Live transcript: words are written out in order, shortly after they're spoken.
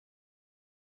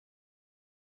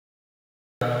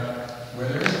where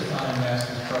there is a fine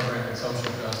master's program in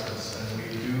social justice, and we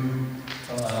do,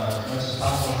 as much as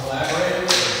possible, collaborate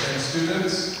with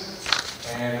students,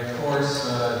 and of course,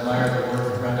 admire the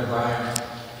work of Brenda Bryan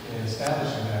in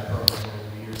establishing that program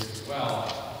over the years as well.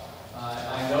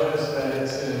 I noticed that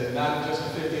it's not just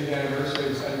the 50th anniversary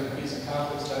of Center for Peace and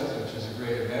Conflict Studies, which is a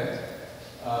great event,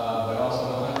 but also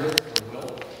the 100th for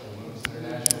WILP, the Women's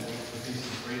International Week for Peace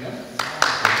and Freedom.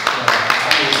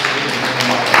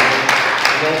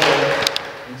 Local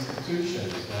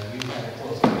institutions, and we had a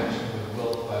close connection with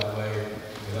WILP, by the way,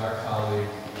 with our colleague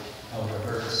Helga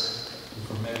Hertz,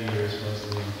 who for many years was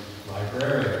the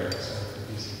librarian at the Center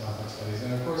for Peace and Conflict Studies.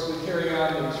 And of course, we carry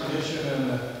on the tradition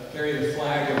and carry the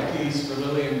flag of peace for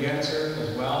Lillian Genser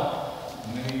as well.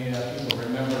 Many people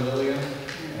remember Lillian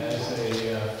as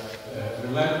a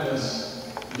relentless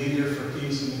leader for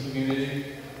peace in the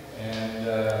community, and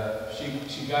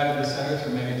she guided the center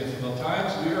through many difficult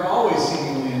times. We are always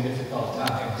seemingly in difficult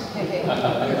times.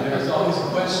 There's always a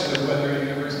question of whether a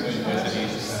university should have a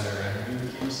teacher center, and we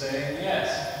keep saying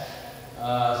yes.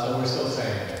 So we're still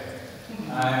saying it.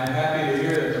 I'm happy to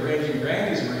hear that the Raging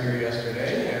Grannies were here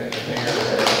yesterday, and if they are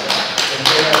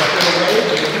still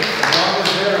raging. As long as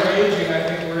they're raging, I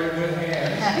think we're in good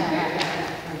hands.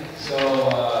 So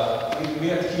we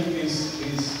have to keep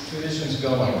these traditions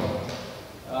going.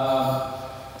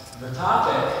 The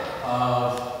topic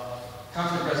of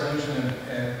conflict resolution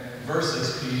and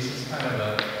versus peace is kind of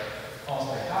a false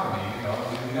dichotomy. You know,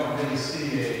 we don't really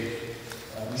see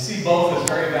we see both as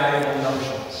very valuable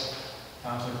notions: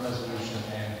 conflict resolution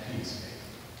and peacemaking.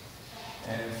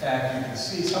 And in fact, you can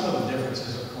see some of the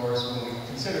differences, of course, when we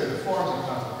consider the forms of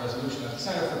conflict resolution. At the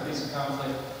Center for Peace and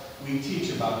Conflict, we teach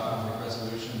about conflict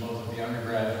resolution both at the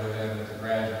undergraduate and at the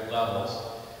graduate levels,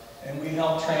 and we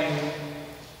help train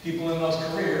people in those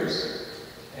careers,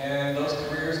 and those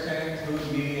careers can include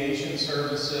mediation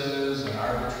services and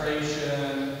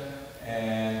arbitration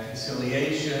and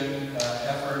conciliation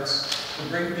efforts to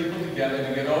bring people together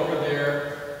to get over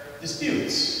their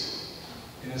disputes,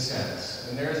 in a sense.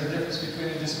 And there is a difference between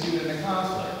a dispute and a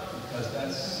conflict, because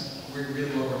that's really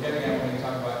what we're getting at when we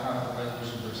talk about conflict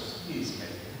resolution versus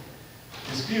peacemaking.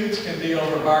 Disputes can be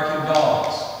over barking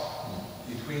dogs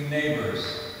between neighbors,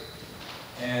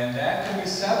 and that can be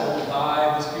settled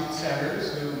by dispute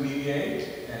centers who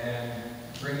mediate and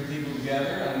bring people together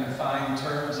and find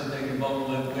terms that they can both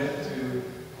live with to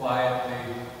quiet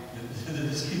the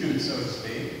dispute, so to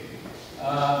speak.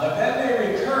 But that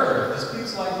may recur.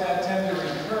 Disputes like that tend to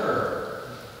recur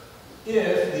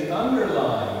if the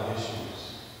underlying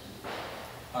issues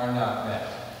are not met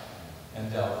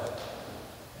and dealt with.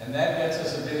 And that gets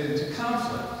us a bit into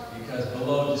conflict, because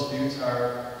below disputes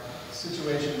are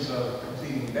situations of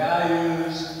competing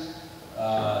values,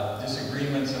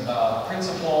 disagreements about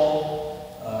principle,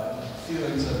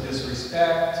 feelings of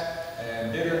disrespect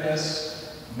and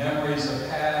bitterness, memories of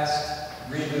past,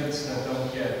 grievances that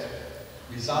don't get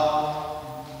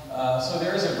resolved. So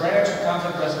there is a branch of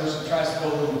conflict resolution that tries to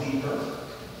go a little deeper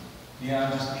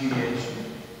beyond just mediation,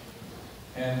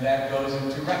 and that goes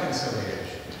into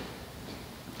reconciliation.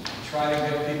 Try to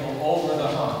get people over the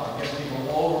hump, to get people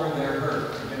over their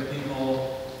hurt, to get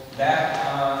people back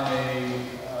on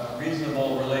a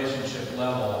reasonable relationship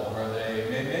level where they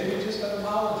maybe just an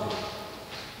apology,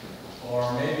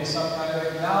 or maybe some kind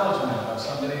of acknowledgement of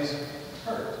somebody's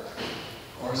hurt,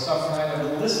 or some kind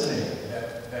of listening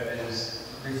that is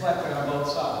reflected on both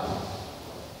sides.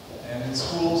 And in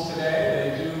schools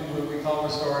today, they do what we call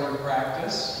restorative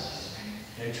practice.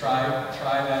 They try that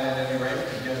at any rate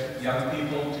to get young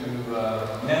people to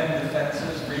mend the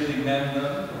fences, really mend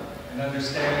them, and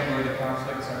understand where the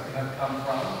conflicts have come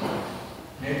from.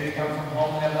 Maybe they come from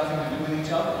home and have nothing to do with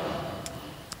each other,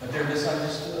 but they're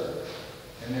misunderstood,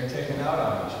 and they're taken out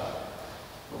on each other.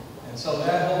 And so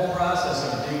that whole process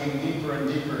of digging deeper and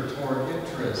deeper toward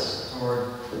interests,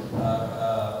 toward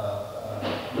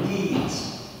needs,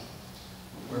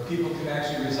 where people can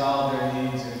actually resolve their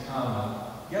needs in common,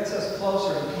 gets us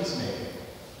closer to peacemaking,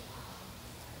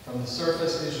 from the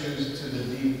surface issues to the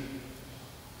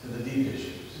deep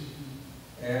issues.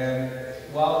 And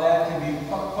while that can be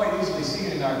quite easily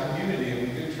seen in our community, and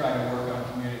we do try to work on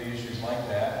community issues like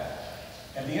that,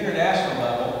 at the international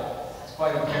level, it's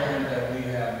quite apparent that we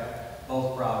have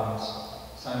both problems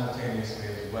simultaneously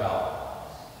as well.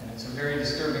 And it's a very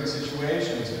disturbing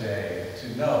situation today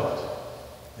to note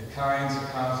the kinds of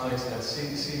conflicts that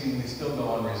seemingly still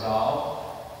go unresolved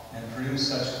and produce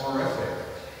such horrific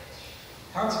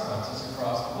consequences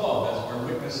across the globe, as we're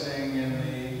witnessing in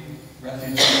the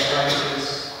refugee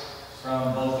crisis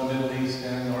from both the Middle East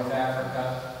and North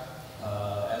Africa,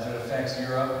 as it affects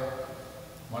Europe,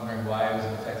 wondering why it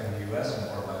wasn't affecting the U.S.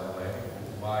 more, by the way.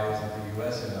 Why isn't the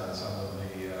U.S. in on some of the,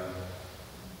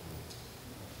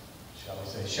 shall we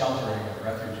say, sheltering of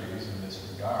refugees in this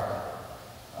regard?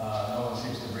 No one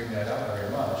seems to bring that up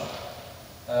very much.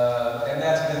 And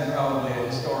that's been probably a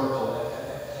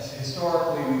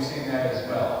historically we've seen that as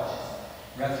well.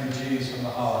 Refugees from the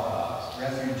Holocaust,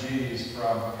 refugees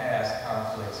from past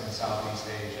conflicts in Southeast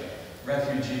Asia,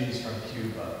 refugees from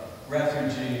Cuba,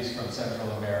 refugees from Central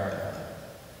America.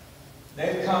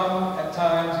 They've come at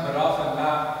times, but often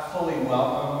not fully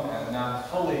welcome and not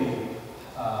fully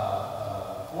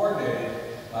coordinated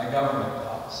by government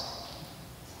policy.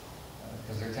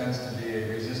 Because there tends to be a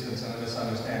resistance and a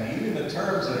misunderstanding. Even the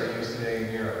terms that are used today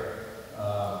in Europe,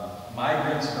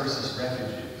 migrants versus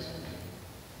refugees.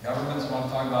 Governments want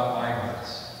to talk about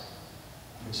migrants,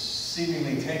 which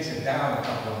seemingly takes it down a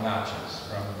couple of notches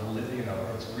from the,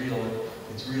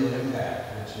 its real impact,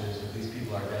 which is that these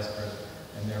people are desperate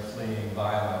and they're fleeing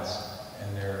violence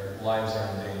and their lives are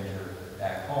in danger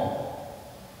back home.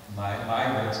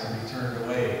 Migrants can be turned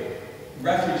away.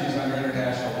 Refugees under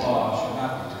international law should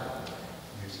not be turned.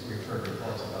 We've heard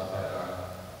reports about that on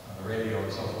the radio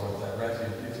and so forth, that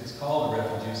if it's called a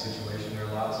refugee situation,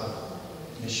 there's lots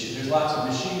of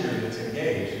machinery that's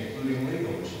engaged, including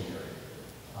legal machinery,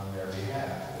 on their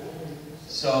behalf.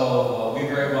 So we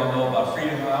very well know about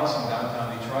Freedom House in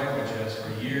downtown Detroit, which has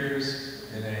for years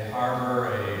been a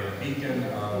harbor, a beacon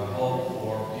of hope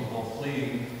for people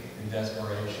fleeing in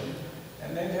desperation.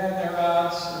 And they've had their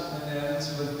odds and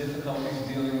ends with difficulties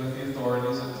dealing with the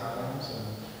authorities at times, and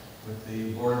with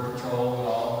the Border Patrol and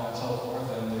all and so forth,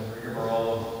 and the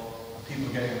rigmarole of people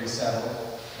getting resettled.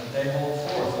 But they hold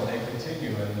forth and they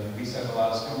continue, and we send a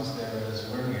lot of students there as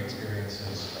learning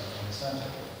experiences in the center.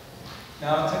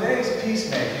 Now, in today's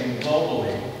peacemaking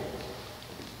globally,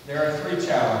 there are three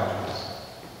challenges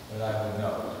that I would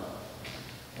note.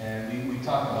 And we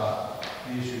talk about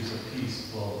the issues of peace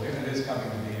globally, and it is coming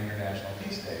to be International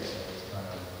Peace Day, so it's kind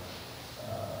of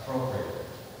appropriate.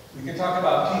 We can talk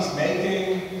about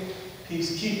peacemaking,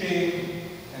 peacekeeping,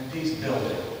 and peace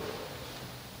building.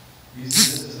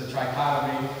 This is the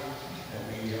trichotomy that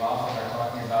we often are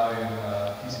talking about in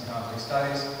peace and conflict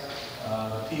studies.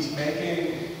 The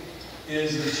peacemaking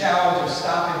is the challenge of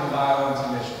stopping the violence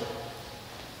initially.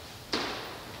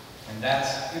 And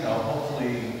that's,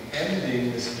 hopefully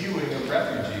ending the spewing of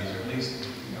refugees, or at least,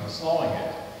 slowing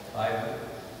it by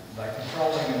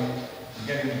controlling and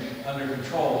getting under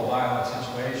control the violent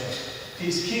situation.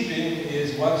 Peacekeeping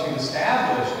is once you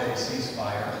establish a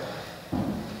ceasefire,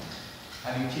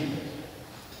 how do you keep it?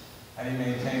 How do you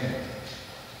maintain it?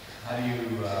 How do you,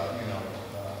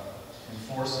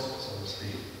 enforce it, so to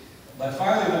speak? But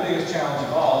finally, the biggest challenge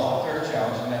of all is the third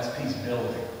challenge, and that's peace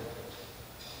building.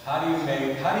 How do you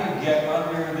get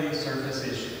under the surface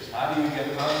issues? How do you get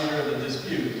under the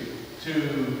dispute to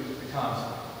the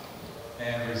conflict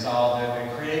and resolve it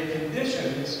and create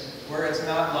conditions where it's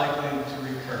not likely to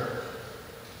recur?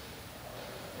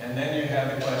 And then you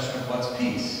have the question of what's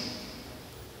peace?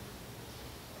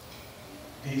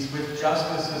 Peace with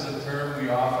justice is a term we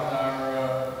often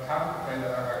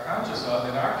are conscious of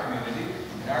in our community,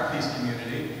 in our peace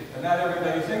community, but not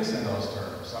everybody thinks in those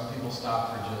terms. Some people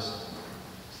stop for just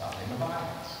stopping the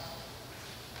violence.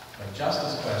 But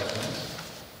justice questions,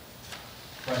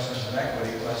 questions of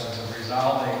equity, questions of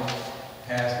resolving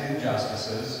past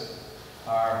injustices,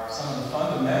 are some of the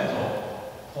fundamental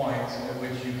points at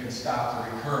which you can stop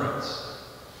the recurrence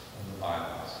of the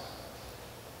violence.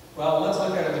 Well, let's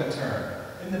look at it in turn.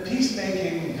 In the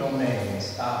peacemaking domain,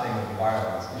 stopping of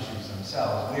violence issues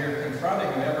themselves, we are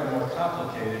confronting an ever more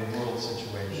complicated world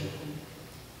situation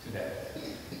today.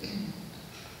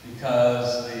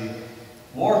 Because the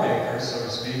war makers, so to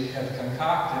speak, have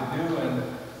concocted new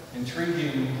and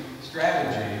intriguing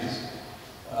strategies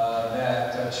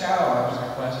that challenge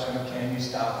the question of can you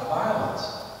stop the violence?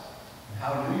 And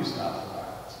how do you stop the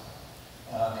violence?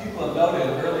 People have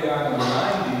noted early on in the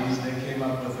 90s, they came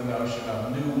up with the notion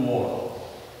of new war.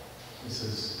 This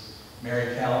is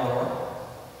Mary Calidore, a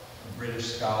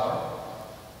British scholar,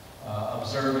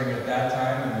 observing at that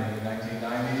time in the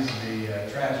 1990s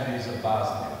the tragedies of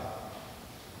Bosnia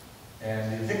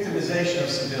and the victimization of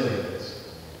civilians.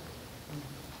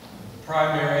 The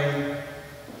primary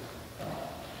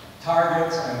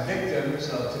targets and victims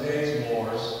of today's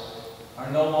wars are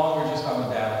no longer just on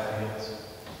the battlefields.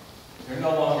 They're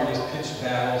no longer just pitched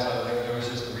battles. There was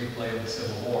just a replay of the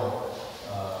Civil War,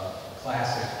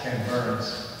 classic Ken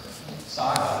Burns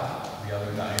saga the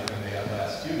other night, and the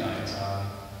last few nights on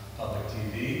public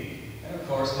TV. And of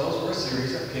course, those were a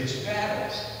series of pitched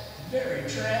battles. Very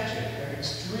tragic, they're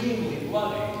extremely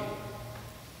bloody.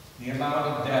 The amount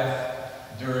of death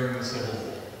during the Civil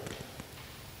War.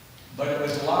 But it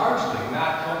was largely,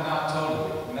 not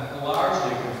totally,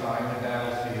 largely confined to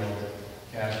battlefield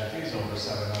casualties, over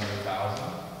 700,000,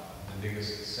 the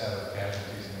biggest set of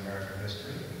casualties in American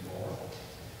history in the war.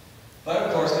 But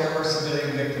of course, there were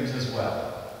civilian victims as well.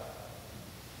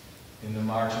 In the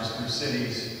marches through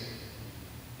cities,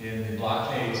 in the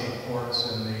blockades of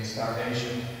ports, in the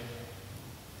starvation,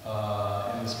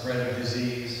 in the spread of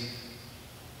disease.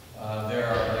 There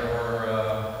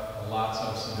were lots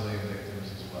of civilian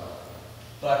victims as well.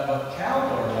 But what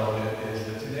Caldor noted is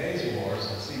that today's wars,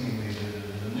 and seemingly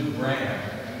the new brand,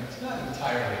 and it's not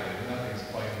entirely new, nothing's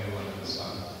quite new under the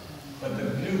sun, but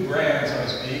the new brand, so to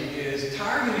speak, is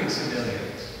targeting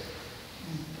civilians,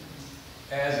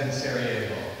 as in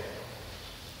Sarajevo,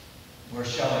 where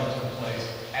shelling took place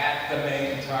at the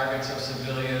main targets of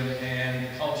civilian and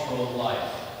cultural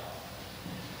life,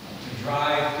 to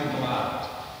drive people out,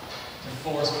 to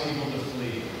force people to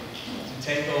flee, to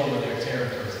take over their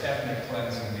territories. Ethnic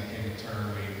cleansing became a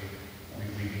term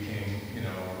we became,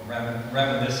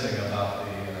 reminiscing about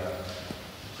the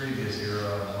previous era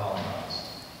of the Holocaust.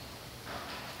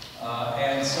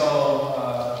 And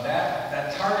so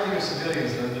that targeting of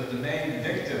civilians, the main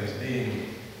victims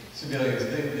being civilians,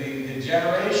 the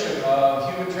generation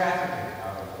of human trafficking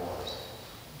out of wars,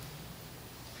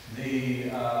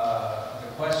 the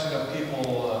question of people,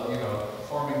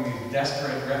 forming these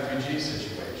desperate refugee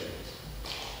situations,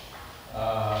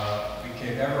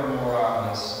 became ever more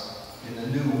ominous in the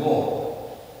new war.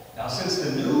 Now, since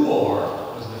the new war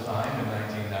was defined in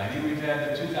 1990, we've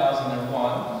had the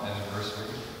 2001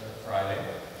 anniversary, Friday,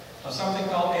 of something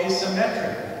called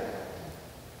asymmetric war.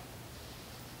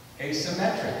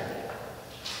 Asymmetric war,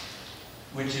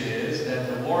 which is that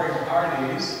the warring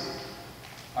parties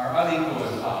are unequal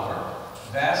in power,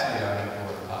 vastly unequal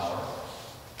in power,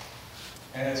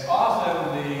 and it's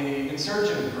often the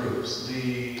insurgent groups,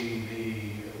 the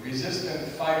resistant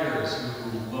fighters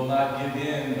who will not give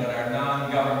in but are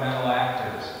non-governmental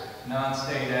actors,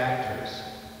 non-state actors,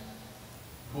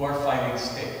 who are fighting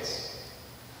states.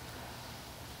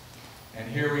 And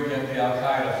here we get the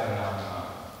Al-Qaeda phenomenon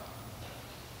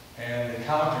and the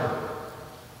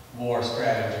counter-war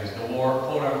strategies, the war,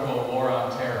 quote-unquote, war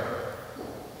on terror,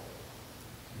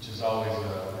 which is always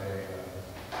a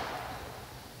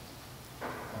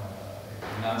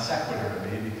non sequitur to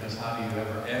me, because how do you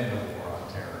ever end a war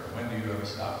on terror? When do you ever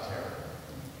stop terror?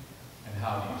 And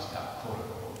how do you stop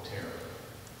quote-unquote terror?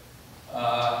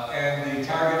 And the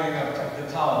targeting of the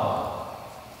Taliban.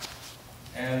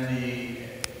 And the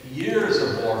years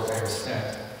of warfare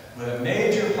spent with a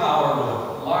major power,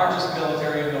 with the largest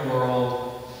military in the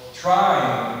world,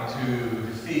 trying to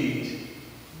defeat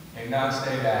a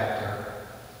non-state actor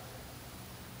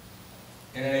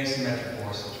in an asymmetric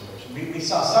war situation. We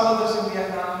saw some of this in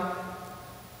Vietnam,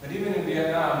 but even in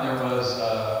Vietnam there was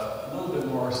a little bit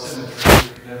more symmetry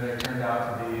than there turned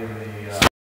out to be in the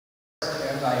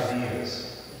and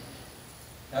ideas.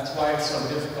 That's why it's so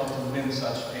difficult to win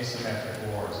such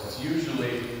asymmetric wars. It's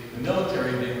usually the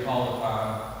military being called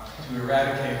upon to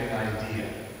eradicate an idea.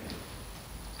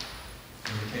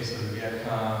 In the case of the Viet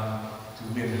Cong, to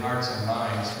win hearts and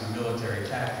minds through military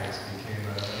tactics became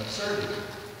an absurdity.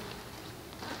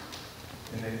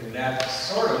 And that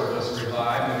sort of was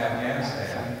revived in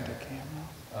Afghanistan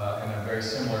in a very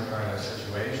similar kind of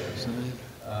situation.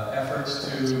 Efforts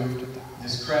to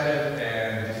discredit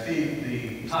and defeat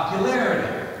the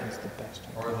popularity,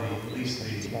 or at least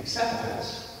the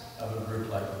acceptance of a group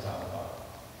like the Taliban.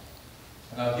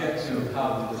 And I'll get to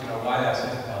why that's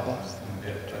difficult in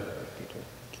a bit.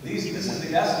 But this is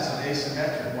the essence of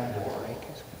asymmetric war.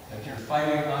 That you're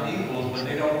fighting unequals, but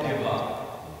they don't give up.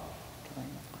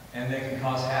 And they can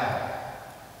cause havoc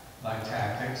by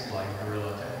tactics like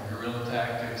guerrilla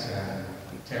tactics and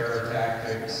terror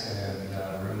tactics and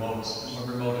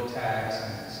remote attacks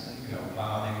and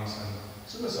bombings and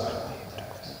suicide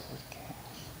attacks.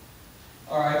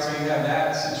 All right, so you have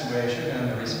that situation and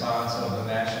the response of the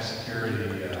national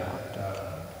security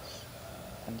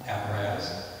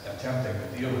apparatus attempting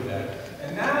to deal with that.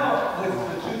 And now with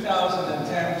the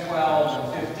 2010,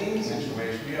 12, and 15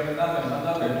 situation, we have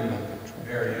another new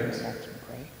variant.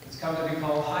 It's come to be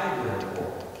called hybrid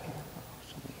war.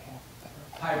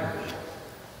 Hybrid war.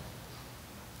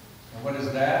 And what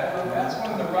is that? Well, that's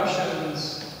when the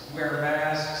Russians wear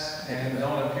masks and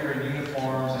don't appear in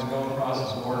uniforms and go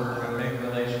across the border and make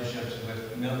relationships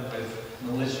with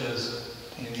militias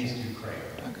in East Ukraine.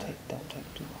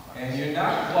 And you're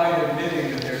not quite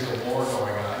admitting that there's a war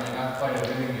going on. You're not quite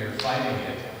admitting you're fighting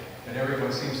it. But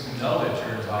everyone seems to know that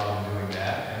you're involved in doing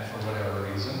that, and for whatever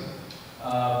reason.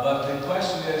 But the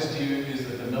question is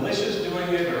it the militias doing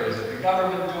it, or is it the the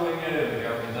government doing it, and the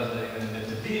government doesn't even admit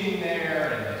to being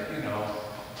there, and you know,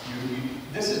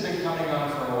 this has been coming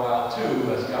on for a while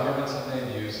too, as governments have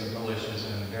made use of militias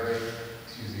in very,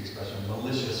 excuse the expression,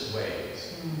 malicious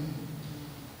ways.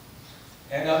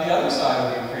 And on the other side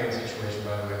of the Ukraine situation,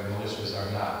 by the way, the militias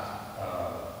are not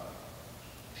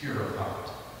pure of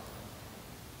heart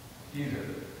either.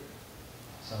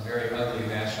 Some very ugly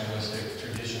nationalistic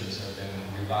traditions have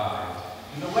been revived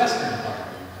in the western part of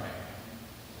Ukraine,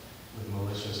 with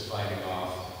militias fighting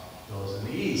off those in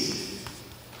the east,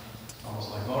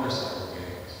 almost like motorcycle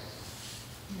gangs.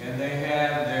 And they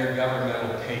have their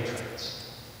governmental patrons.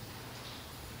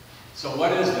 So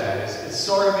what is that? It's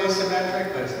sort of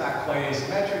asymmetric, but it's not quite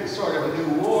asymmetric. It's sort of a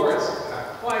new war. It's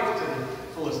not quite to the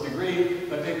fullest degree,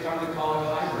 but they've come to call it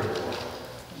hybrid war,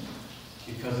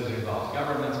 because it involves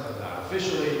governments, but not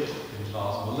officially. It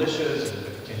involves militias,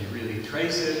 but can you really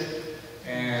trace it?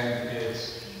 And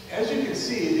it's, as you can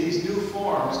see, these new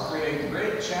forms create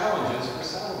great challenges for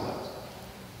settlement.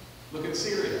 Look at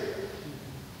Syria,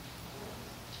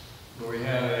 where we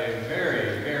have a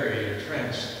very, very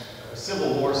entrenched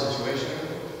civil war situation.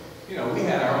 You know, we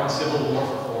had our own civil war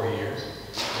for 4 years,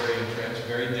 very entrenched,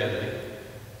 very deadly,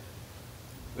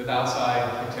 with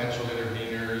outside potential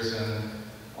interveners and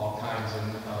all kinds of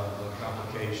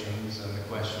complications, and the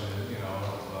question, you know,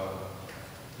 of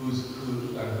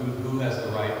who has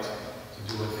the right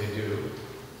to do what they do.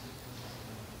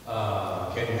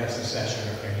 Can you have secession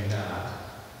or can you not?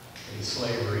 Is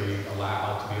slavery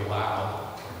allowed to be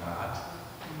allowed or not?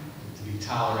 To be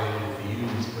tolerated if the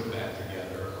unions put that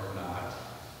together or not?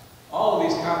 All of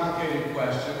these complicated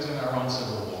questions in our own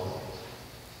civil war.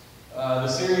 The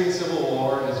Syrian civil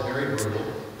war is very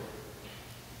brutal,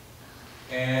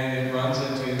 and it runs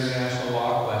into international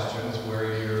law questions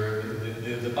where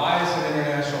the bias in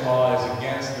international law is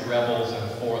against the rebels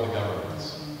and for the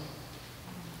governments.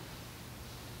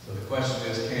 So the question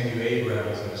is, can you aid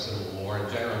rebels in a civil war? And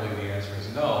generally the answer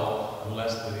is no,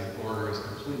 unless the order is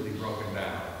completely broken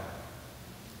down.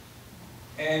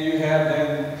 And you have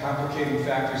then complicating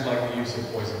factors like the use of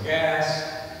poison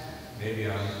gas, maybe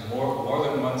on more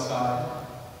than one side,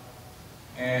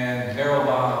 and barrel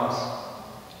bombs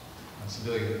on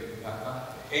civilian,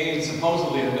 aimed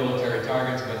supposedly at military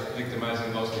targets, but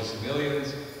victimizing mostly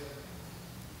civilians,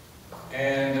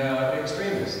 and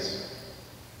extremists.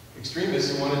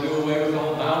 Extremists who want to do away with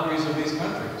all boundaries of these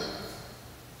countries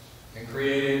and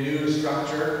create a new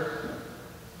structure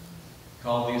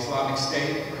called the Islamic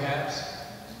State, perhaps,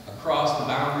 across the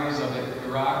boundaries of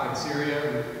Iraq and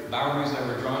Syria, boundaries that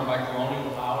were drawn by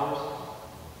colonial powers,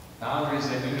 boundaries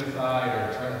that unified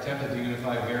or attempted to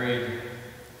unify varied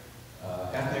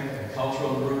ethnic and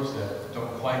cultural groups that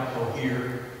don't quite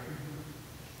cohere,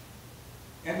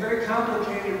 and very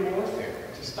complicated warfare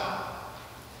to stop.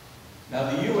 Now,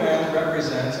 the UN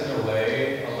represents, in a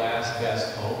way, a last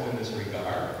best hope in this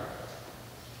regard.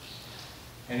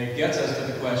 And it gets us to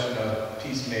the question of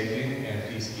peacemaking and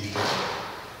peacekeeping.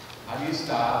 How do you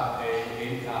stop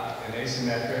an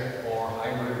asymmetric or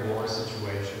hybrid war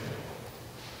situation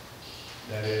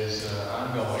that is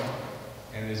ongoing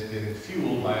and has been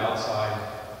fueled by outside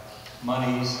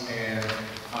monies and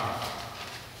harm?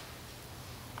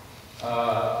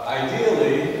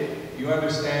 Ideally, you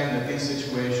understand that these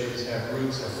situations have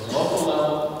roots at the local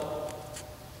level,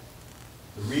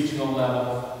 the regional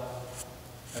level,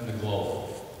 and the global.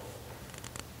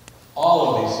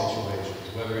 All of these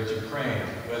situations, whether it's Ukraine,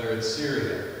 whether it's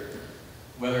Syria,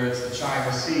 whether it's the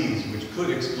China Seas, which could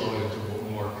explode into a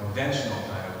more conventional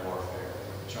kind of warfare,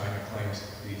 where China claims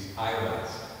these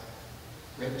islands,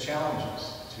 great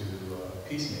challenges to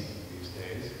peacemaking these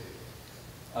days.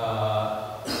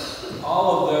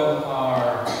 All of them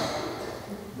are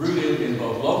rooted in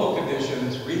both local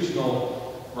conditions,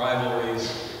 regional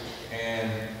rivalries,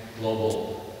 and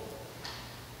global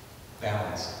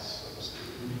balances, so to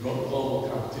speak, global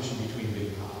competition between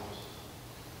big powers.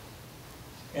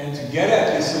 And to get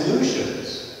at these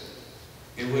solutions,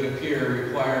 it would appear,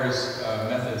 requires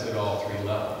methods at all three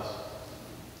levels.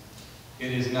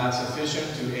 It is not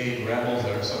sufficient to aid rebels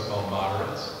that are so-called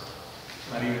moderates.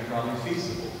 It's not even probably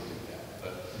feasible to do that,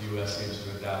 but the U.S. seems to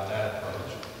adopt that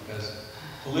approach because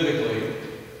politically,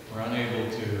 we're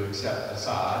unable to accept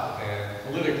Assad, and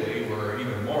politically, we're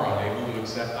even more unable to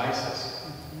accept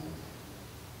ISIS.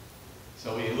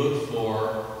 So we look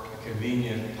for a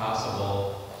convenient,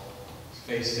 possible,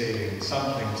 face-saving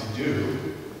something to do,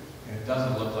 and it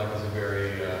doesn't look like it's a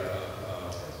very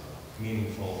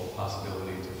meaningful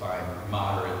possibility to find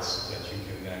moderates that you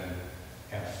can then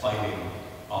have fighting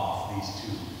off these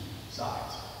two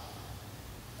sides.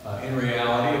 In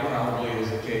reality, it probably is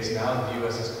the case now that the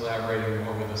U.S. is collaborating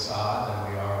more with Assad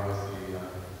than we are with the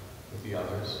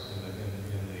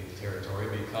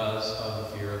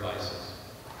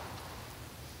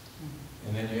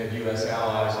have U.S.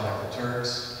 allies like the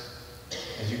Turks.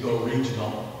 As you go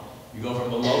regional, you go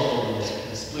from the local,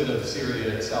 the split of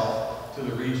Syria itself, to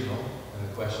the regional, and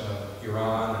the question of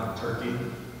Iran and Turkey,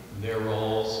 and their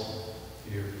roles.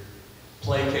 You're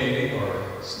placating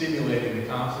or stimulating the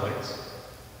conflicts.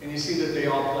 And you see that they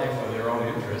all play for their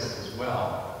own interests as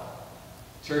well.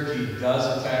 Turkey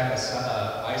does attack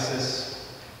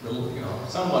ISIS,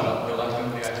 somewhat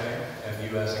reluctantly, I think,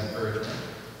 at U.S. encouragement.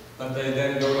 But they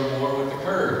then go to war with the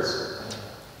Kurds,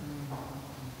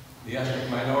 the ethnic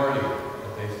minority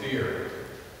that they fear.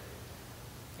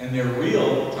 And their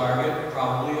real target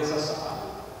probably is Assad,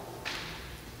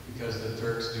 because the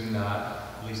Turks do not,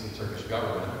 at least the Turkish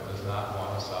government, does not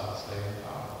want Assad to stay in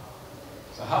power.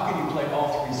 So how can you play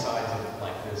all three sides of it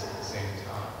like this at the same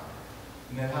time?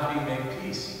 And then how do you make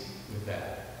peace with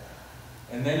that?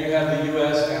 And then you have the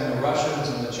U.S. and the Russians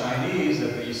and the Chinese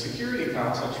at the Security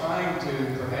Council trying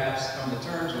to perhaps come to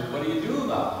terms with what do you do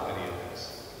about any of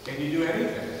this? Can you do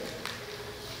anything?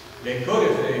 They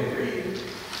could, if they agreed,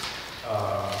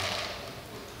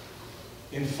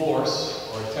 enforce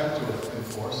or attempt to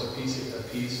enforce a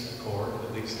peace accord,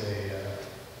 at least a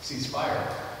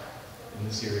ceasefire in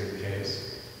the Syrian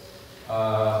case.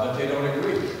 But they don't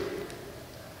agree.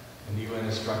 And the UN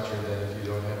is structured that if you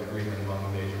don't have agreement among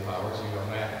the major powers, you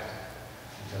don't act,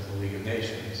 because the League of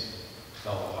Nations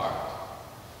fell apart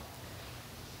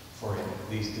for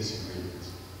these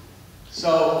disagreements.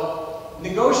 So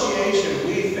negotiation,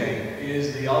 we think,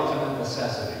 is the ultimate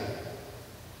necessity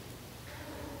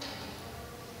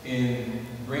in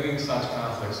bringing such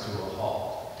conflicts to a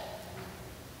halt.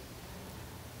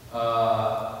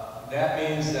 That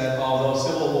means that although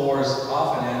civil wars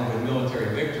often end with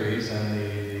military victories, and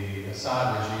the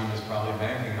Assad regime is probably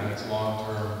banking on its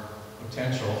long-term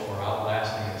potential for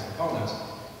outlasting its opponents,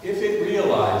 if it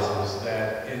realizes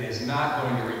that it is not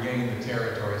going to regain the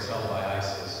territories held by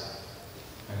ISIS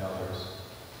and others,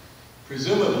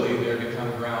 presumably there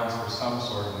become grounds for some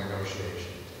sort of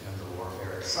negotiation to end the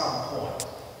warfare at some point.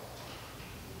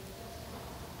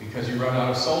 Because you run out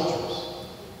of soldiers.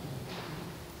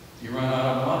 You run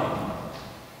out of money.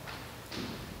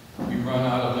 You run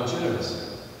out of legitimacy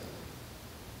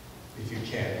if you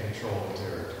can't control the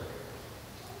territory.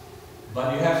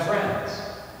 But you have friends.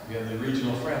 You have the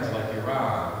regional friends like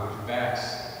Iran, which backs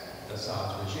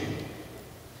Assad's regime.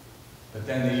 But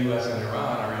then the U.S. and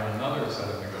Iran are in another set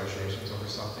of negotiations over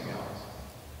something else.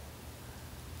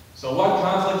 So one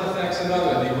conflict affects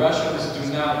another. The Russians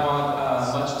do not want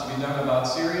much to be done about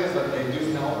Syria, but they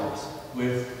do help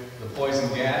with the poison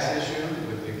gas issue,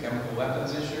 with the chemical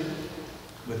weapons issue,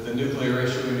 with the nuclear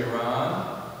issue in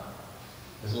Iran,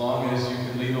 as long as you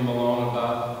can leave them alone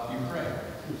about Ukraine.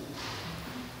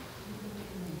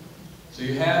 So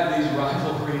you have these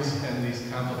rivalries and these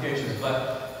complications,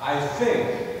 but I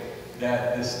think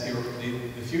that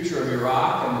the future of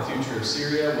Iraq and the future of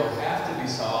Syria will have to be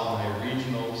solved in a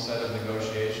regional set of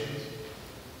negotiations,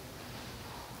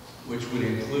 which would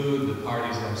include the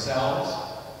parties themselves.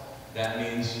 That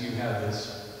means you have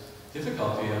this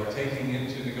difficulty of taking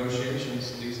into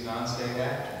negotiations these non-state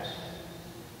actors.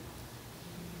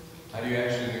 How do you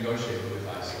actually negotiate with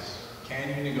ISIS? Can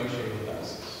you negotiate with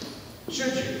ISIS?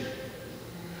 Should you?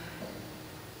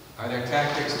 Are their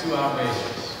tactics too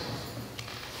outrageous?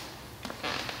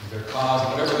 Their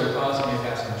cause, whatever their cause, may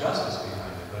have some justice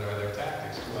behind it, but are their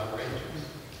tactics too outrageous?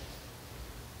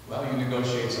 Well, you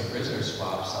negotiate some prisoner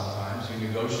swaps sometimes, you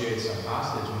negotiate some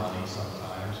hostage money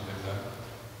sometimes with them,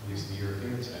 at least the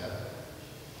Europeans have.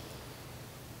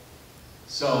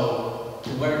 So, to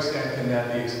what extent can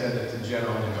that be extended to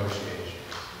general negotiations?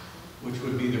 Which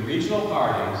would be the regional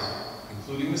parties,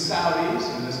 including the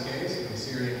Saudis in this case, in the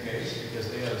Syrian case,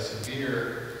 because they have a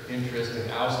severe interest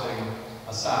in ousting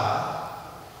Assad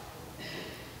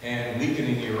and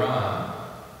weakening Iran.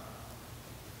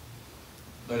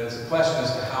 But it's a question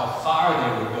as to how far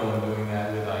they would go in doing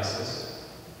that with ISIS.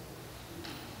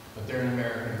 But they're an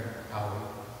American colleague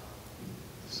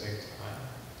at the same time.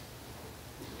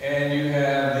 And you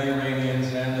have the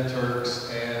Iranians and the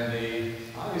Turks and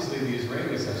obviously the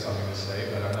Israelis have something to say,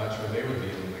 but I'm not sure they would be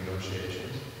in the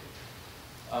negotiations.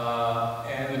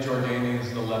 And the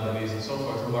Jordanians, the Lebanese, and so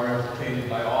forth, who are implicated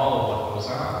by all of what goes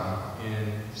on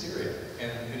in Syria.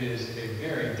 And it is a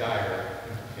very dire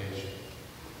implication,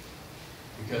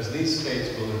 because these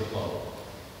states will implode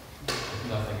if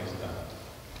nothing is done.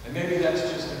 And maybe that's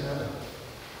just inevitable.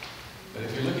 But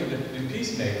if you're looking to do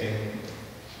peacemaking,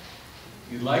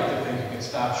 you'd like to think you can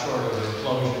stop short of the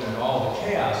implosion and all the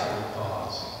chaos it would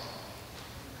cause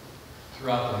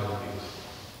throughout the Middle East.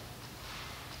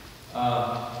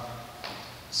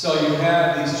 So you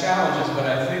have these challenges, but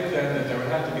I think then that there would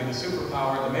have to be the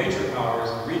superpower, the major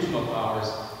powers, the regional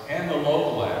powers, and the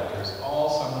local actors all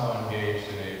somehow engaged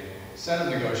in a set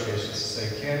of negotiations to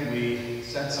say, can we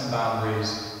set some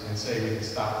boundaries and say we can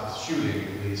stop the shooting,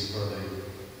 at least for the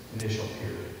initial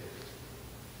period.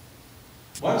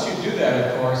 Once you do that,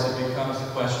 of course, it becomes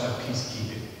a question of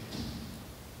peacekeeping.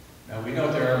 Now, we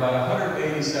know there are about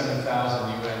 187,000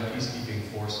 UN peacekeeping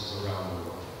forces around the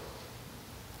world.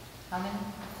 How many?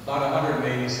 About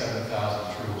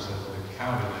 187,000 troops have been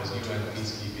counted as UN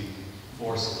peacekeeping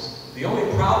forces. The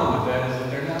only problem with that is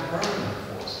that they're not permanent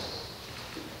forces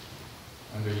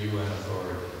under UN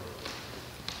authority.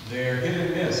 They're hit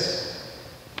and miss.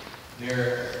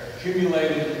 They're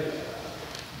accumulated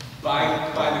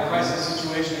by the crisis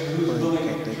situation and who's willing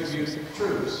to contribute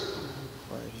troops.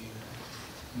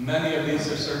 Many of these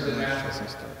have served in Africa,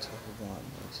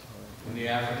 in the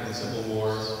African civil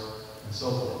wars, and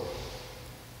so forth.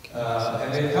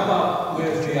 And they've come up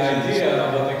with the idea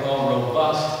of what they call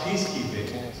robust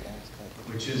peacekeeping,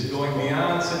 which is going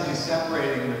beyond simply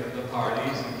separating the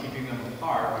parties and keeping them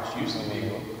apart, which used to be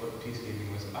what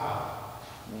peacekeeping was about,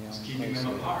 just keeping them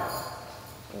apart,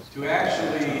 to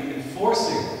actually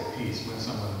enforcing peace when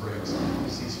someone breaks a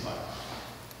ceasefire,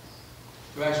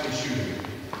 to actually shooting at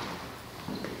people.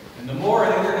 And the more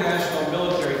an international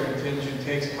military contingent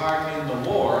takes part in the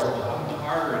war, the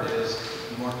harder it is,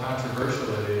 the more controversial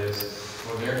it is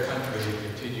for their country to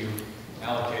continue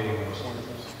allocating those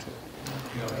troops.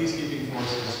 You know, peacekeeping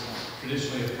forces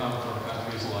traditionally have come from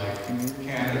countries like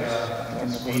Canada,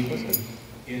 Sweden,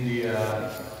 India,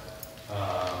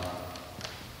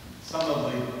 some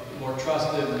of the more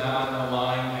trusted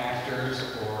non-aligned actors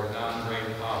or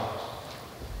non-great powers.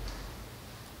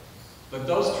 But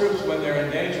those troops, when they're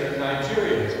in danger,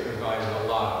 Nigeria has provided a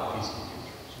lot of peacekeeping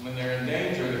troops. When they're in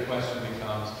danger, the question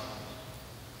becomes,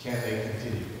 can they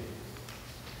continue?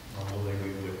 Or will they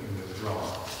be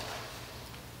withdrawn?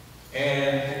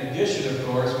 And in addition, of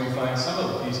course, we find some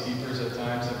of the peacekeepers at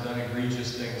times have done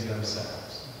egregious things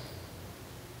themselves.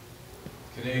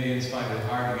 Canadians find it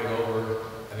hard to get over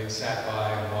having sat by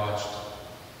and watched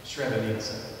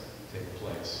Srebrenica take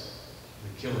place,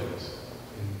 the killings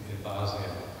in Bosnia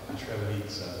and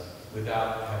Srebrenica,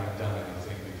 without having done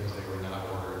anything because they were not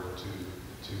ordered to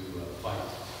fight,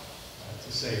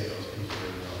 to save those people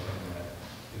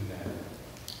in that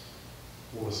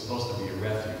what was supposed to be a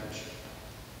refuge.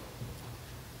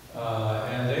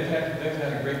 And they've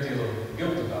had a great deal of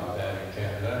guilt about that in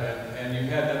Canada, and you've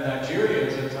had the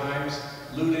Nigerians at times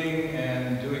looting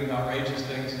and doing outrageous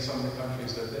things in some of the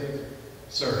countries that they've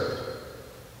served.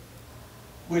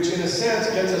 Which in a sense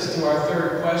gets us to our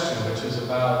third question, which is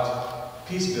about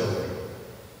peace building.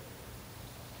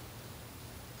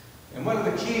 And one of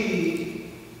the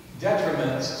key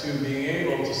detriments to being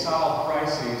able to solve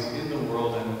crises in the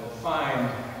world and find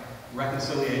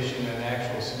reconciliation and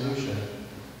actual solution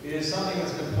is something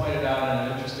that's been pointed out in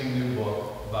an interesting new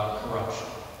book about corruption.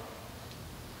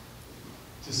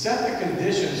 To set the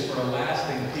conditions for a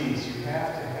lasting peace, you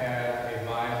have to have a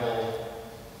viable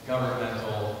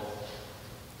governmental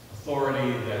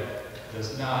authority that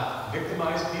does not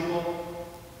victimize people,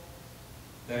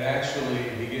 that actually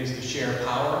begins to share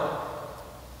power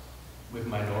with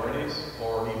minorities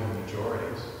or even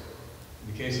majorities.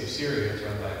 In the case of Syria, it's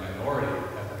run by a minority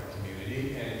ethnic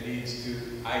community, and it leads to,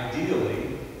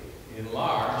 ideally, in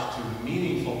large, to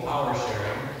meaningful power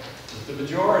sharing with the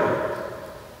majority,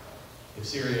 if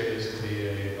Syria is to be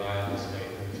a viable state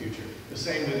in the future. The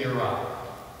same with Iraq.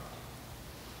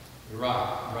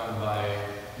 Iraq, run by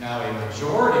now a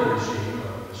majority regime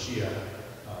of the Shia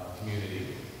community,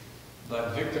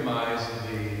 but victimized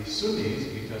the Sunnis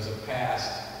because of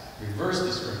past reverse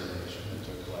discrimination that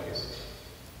took place,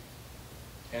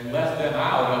 and left them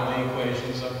out of the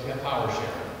equations of power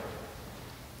sharing.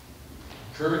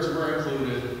 Kurds were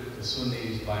included, the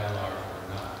Sunnis by and large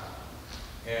were not.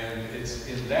 And it's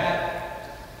in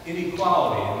that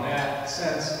inequality, in that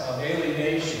sense of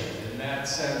alienation, in that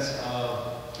sense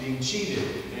of being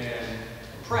cheated and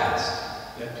oppressed,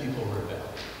 that people rebel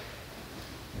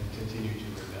and continue to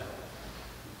rebel.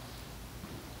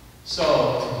 So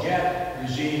to get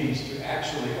regimes to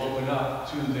actually open up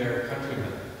to their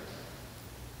countrymen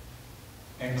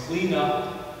and clean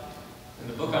up, and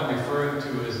the book I'm referring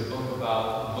to is a book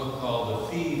called The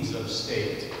Thieves of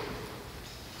State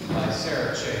by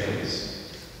Sarah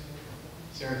Chase.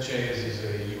 Sarah Chase is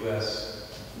a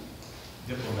U.S.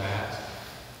 diplomat.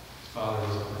 His father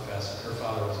was a professor. Her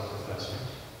father was a professor.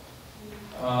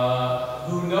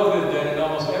 Who noted that in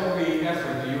almost every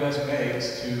effort the U.S.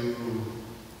 makes to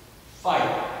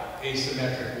fight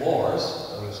asymmetric wars,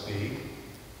 so to speak,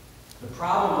 the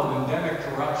problem of endemic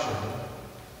corruption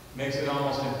makes it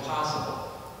almost impossible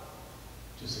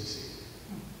to succeed.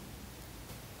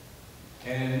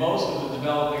 And in most of the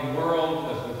developing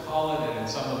world, as we call it, and in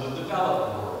some of the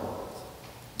developed world,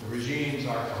 the regimes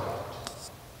are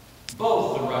corrupt.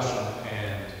 Both the Russian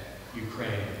and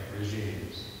Ukraine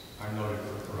regimes are noted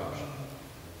for corruption.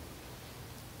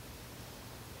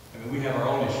 I mean, we have our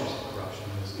own issues of corruption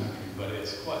in this country, but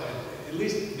it's quite, at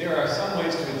least there are some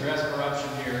ways to address corruption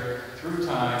here through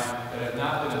time that have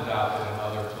not been adopted in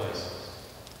other places.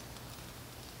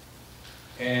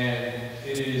 And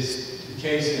it is the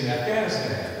case in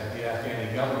Afghanistan that the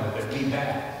Afghani government that we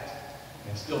backed,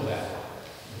 and still back,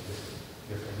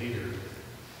 different leaders,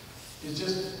 is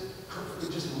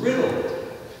just riddled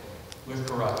with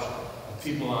corruption, of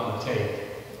people on the take,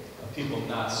 of people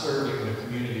not serving the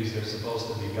communities they're supposed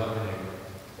to be governing,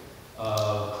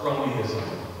 of cronyism,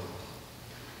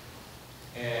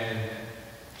 and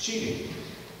cheating.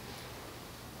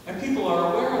 And people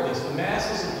are aware of this. The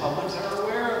masses and publics are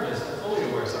aware of this. They're fully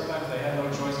aware. Sometimes they have no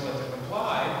choice but to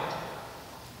comply.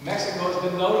 Mexico has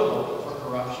been notable for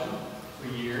corruption for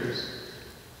years,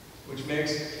 which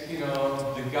makes,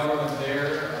 the government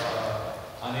there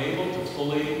unable to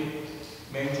fully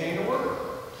maintain order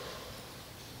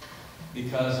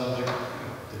because of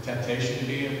the temptation to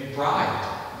be bribed,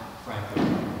 frankly,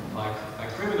 by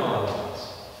criminal elements,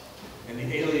 and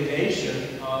the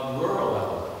alienation of rural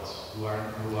elements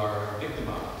who are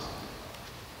victimized.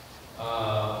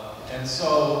 And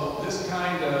so this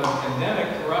kind of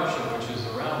endemic corruption, which is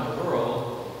around the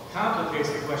world, complicates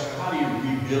the question, how do you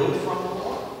rebuild from the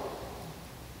war?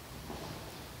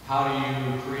 How do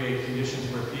you create conditions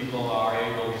where people are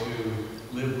able to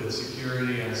live with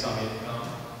security and some income?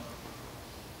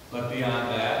 But beyond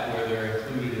that, where they're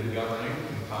included in governing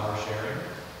and power sharing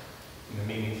in a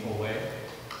meaningful way,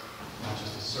 not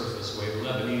just a surface way. The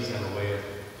Lebanese have a way of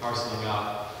parceling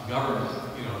out government,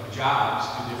 jobs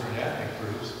to different ethnic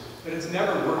groups, but it's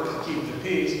never worked to keep the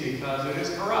peace because it is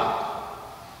corrupt.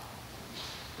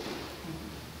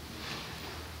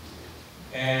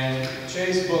 And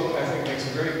Che's book, I think, makes a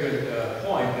very good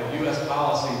point that U.S.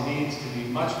 policy needs to be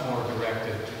much more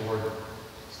directed toward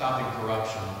stopping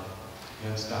corruption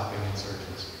than stopping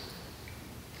insurgency.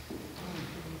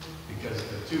 Because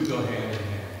the two go hand in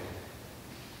hand.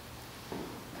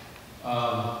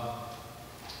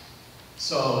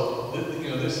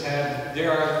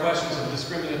 There are questions of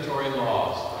discriminatory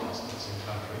laws, for instance, in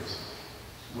countries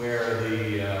where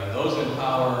those in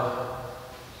power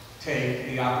take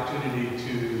the opportunity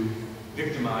to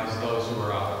victimize those who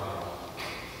are out of power.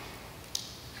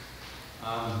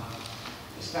 I'm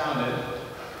astounded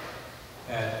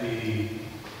at the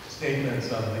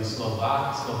statements of the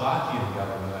Slovakian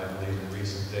government, I believe, in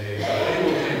recent days. They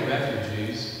will take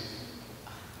refugees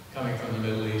coming from the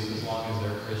Middle East as long as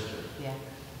they're Christian. Yeah.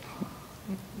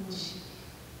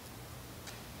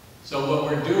 So what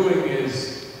we're doing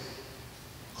is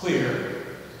clear.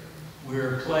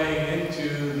 We're playing into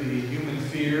the human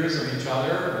fears of each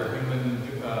other, the human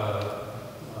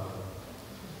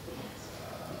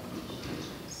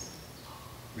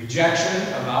rejection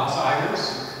of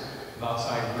outsiders, of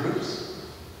outside groups.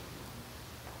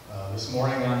 This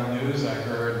morning on the news, I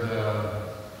heard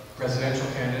presidential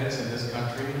candidates in this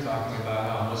country talking about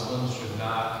how Muslims should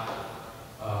not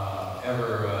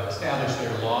ever establish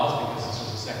their laws because this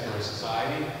is a secular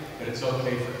society, but it's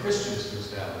okay for Christians to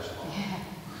establish laws. Yeah.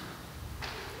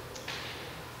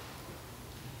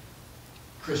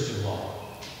 Christian law.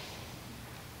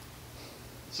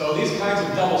 So these kinds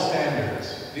of double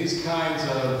standards, these kinds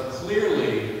of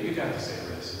clearly, you'd have to say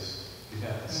racist, you'd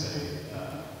have to say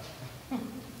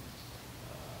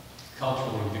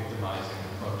culturally victimizing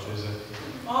approaches, and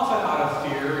often out of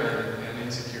fear and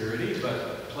insecurity,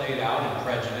 but played out in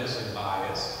prejudice and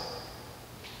bias,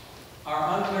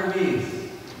 are underneath.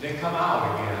 They come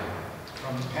out again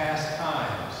from past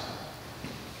times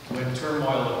when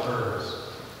turmoil occurs,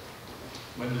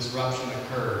 when disruption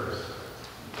occurs.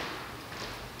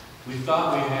 We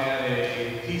thought we had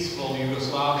a peaceful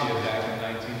Yugoslavia back in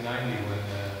 1990 when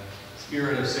the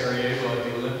spirit of Sarajevo at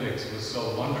the Olympics was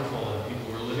so wonderful and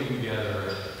people were living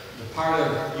together. The part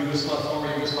of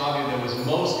former Yugoslavia that was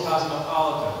most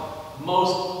cosmopolitan,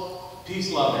 most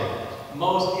peace-loving,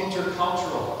 most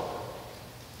intercultural,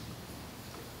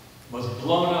 was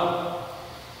blown up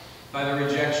by the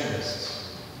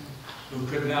rejectionists who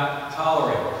could not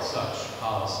tolerate such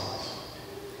policies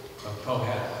of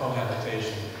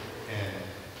cohabitation and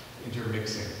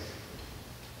intermixing,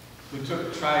 who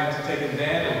tried to take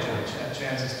advantage of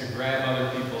chances to grab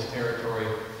other people's territory,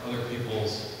 other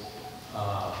people's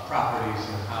properties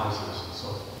and houses and so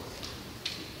forth.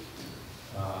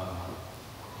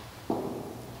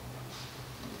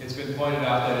 It's been pointed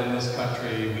out that in this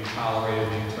country we tolerated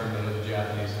the internment of the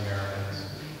Japanese Americans.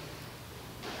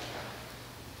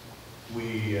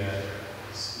 We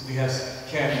have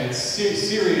candidates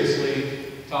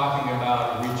seriously talking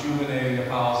about rejuvenating a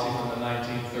policy from the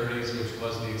 1930s, which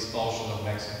was the expulsion of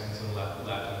Mexicans and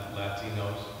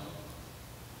Latinos.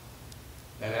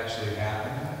 That actually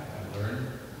happened. I learned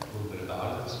a little bit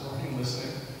about it this morning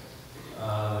listening.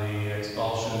 The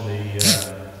expulsion,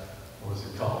 what was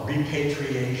it called?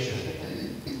 Repatriation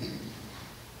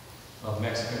of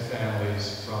Mexican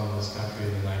families from this country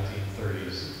in the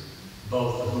 1930s.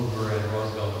 Both the Hoover and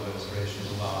Roosevelt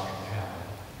administrations allowing it to happen.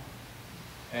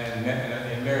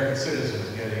 And American citizens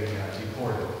getting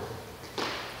deported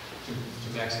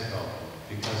to Mexico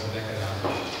because of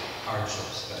economic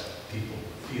hardships that people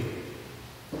feel.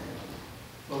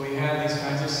 But we have these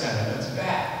kinds of sentiments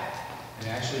back and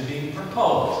actually being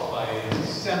proposed by a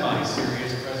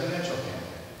semi-serious presidential candidate.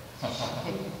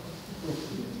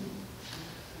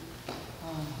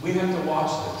 We have to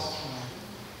watch this.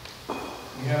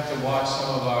 We have to watch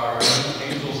some of our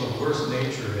angels of worse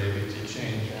nature, maybe, to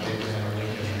change Abraham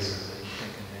Lincoln's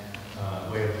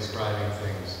way of describing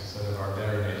things instead of our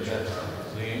better nature.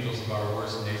 The angels of our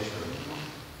worse nature,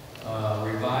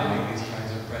 reviving these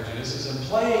kinds of prejudices and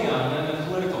playing on them in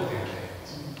political campaigns.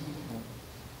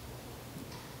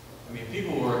 I mean,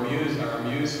 people are amused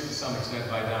to some extent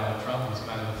by Donald Trump. He's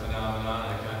kind of a phenomenon,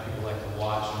 and the kind of people like to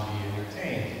watch and be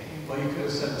entertained. Well, you could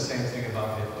have said the same thing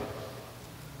about Hitler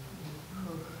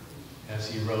as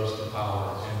he rose to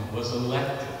power and was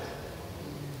elected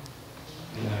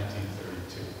in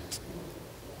 1932.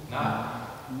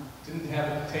 Didn't have a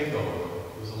takeover,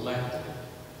 was elected.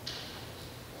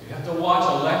 You have to watch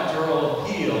electoral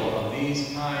appeal of these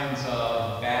kinds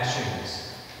of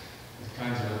bashings, these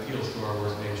kinds of appeals to our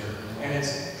worst nature. And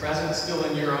it's present still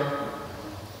in Europe,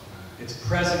 it's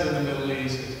present in the Middle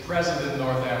East, it's present in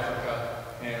North Africa,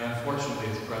 and unfortunately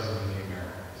it's present in the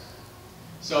Americas.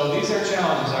 So these are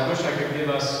challenges. I wish I could give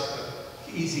us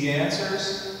easy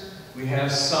answers. We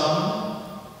have some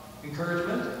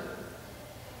encouragement.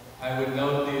 I would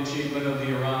note the achievement of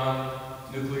the Iran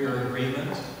nuclear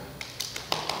agreement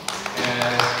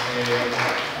as a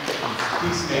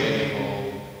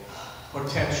peacemaking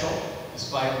potential,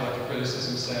 despite what the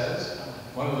criticism says.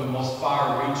 One of the most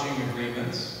far-reaching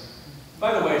agreements.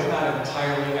 By the way, it's not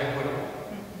entirely equitable,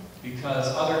 because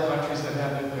other countries that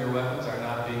have nuclear weapons are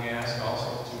not being asked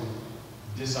also to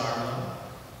disarm them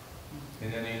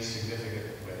in any significant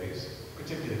ways,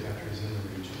 particularly countries in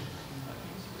the region.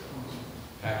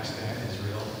 Pakistan,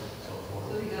 Israel, so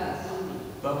forth.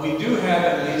 But we do have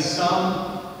at least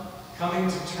some coming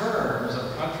to terms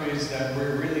of countries that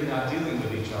we're really not dealing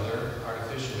with each other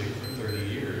artificially for 30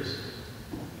 years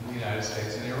in the United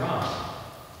States and Iran.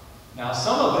 Now,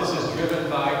 some of this is driven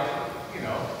by,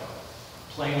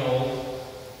 plain old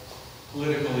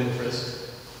political interest.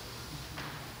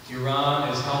 Iran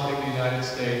is helping the United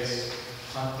States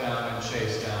hunt down and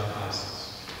chase down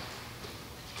ISIS.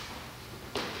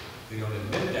 They don't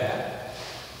admit that,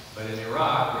 but in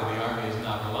Iraq, where the army is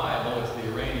not reliable, it's the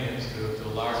Iranians, to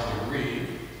a large degree,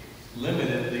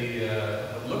 limited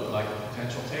what looked like a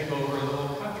potential takeover of the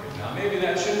whole country. Now, maybe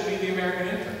that shouldn't be the American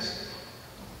interest.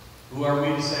 Who are we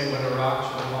to say what Iraq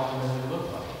should have ultimately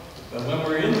looked like? But when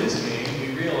we're in this game, we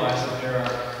realize that there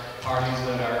are parties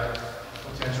that are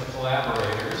potential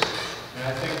collaborators, and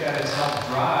I think that has helped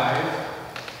drive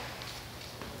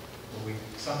what we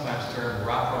sometimes term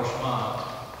rapprochement,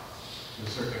 to a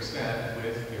certain extent,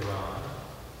 with Iran.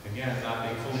 Again, not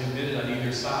being fully admitted on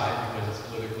either side because it's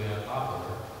politically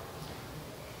unpopular.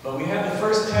 But we have the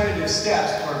first tentative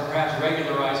steps toward perhaps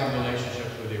regularizing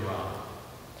relationships with Iran.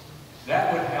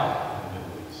 That would help in the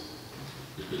Middle East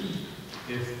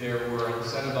if there were a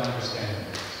set of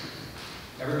understandings.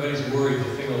 Everybody's worried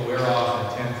the thing will wear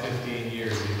off in 10, 15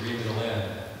 years, the agreement will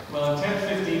end. Well, in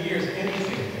 10, 15 years,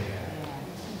 anything can happen.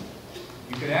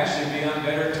 You can actually be on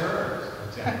better terms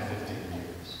in 10, 15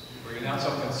 years, where you're not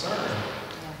so concerned.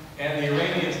 And the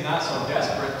Iranians not so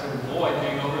desperate to avoid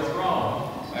being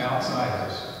overthrown by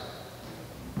outsiders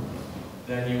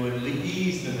that you would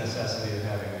ease the necessity of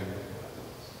having nuclear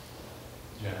weapons,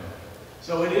 generally.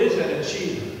 So it is an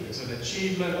achievement. It's an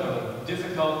achievement of a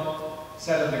difficult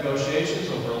set of negotiations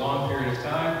over a long period of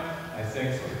time. I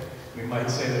think we might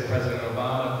say that President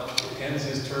Obama ends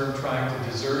his term trying to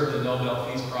deserve the Nobel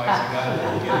Peace Prize he got at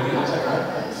the beginning of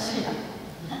his term.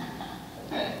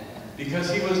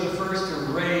 Because he was the first to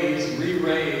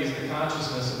re-raise the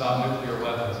consciousness about nuclear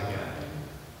weapons again.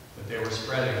 That they were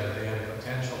spreading, that they had a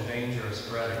potential danger of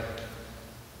spreading.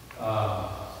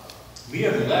 We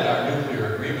have let our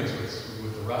nuclear agreements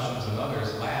with the Russians and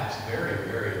others lapse very,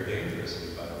 very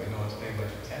dangerously, by the way.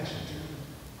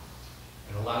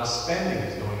 lot of spending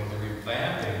is going into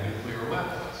revamping nuclear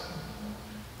weapons.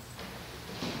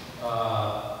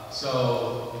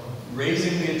 So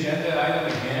raising the agenda item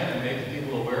again and making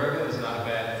people aware of it is not a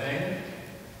bad thing.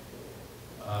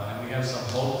 And we have some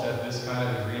hope that this kind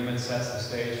of agreement sets the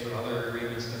stage for other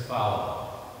agreements to follow.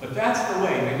 But that's the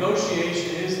way.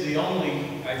 Negotiation is the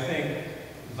only, I think,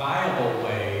 viable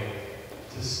way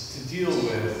to deal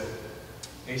with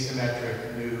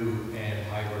asymmetric, new, and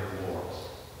hybrid wars.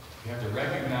 You have to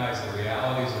recognize the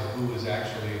realities of who is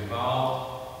actually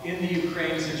involved. In the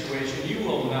Ukraine situation, you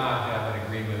will not have an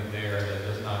agreement there that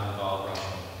does not involve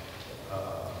Russian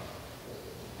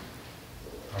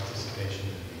participation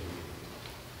in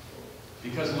the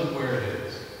EU. Because look where it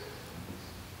is.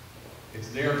 It's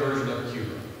their version of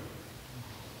Cuba.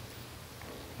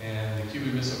 And the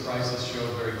Cuban Missile Crisis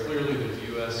showed very clearly that the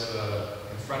U.S.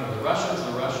 confronted the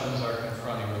Russians are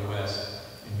confronting the West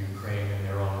in Ukraine in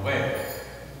their own way.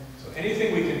 So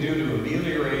anything we can do to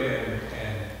ameliorate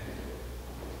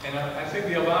and I think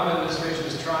the Obama administration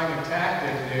is trying a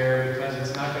tactic there because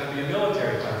it's not going to be a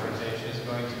military confrontation, it's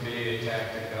going to be a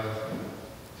tactic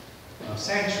of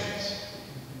sanctions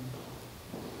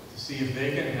to see if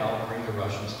they can help bring the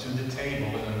Russians to the table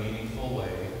in a meaningful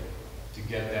way to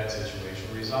get that situation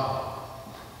resolved.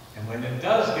 And when it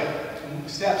does get,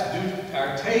 steps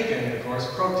are taken, of course,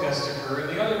 protests occur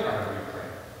in the other part of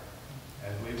Ukraine,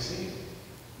 as we've seen.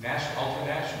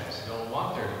 Ultranationalists don't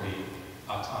want there to be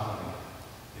autonomy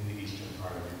in the eastern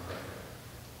part of Ukraine.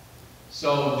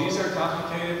 So these are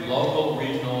complicated local,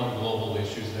 regional, and global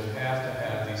issues that have to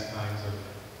have these kinds of,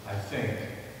 I think,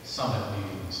 summit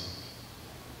meetings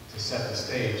to set the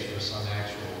stage for some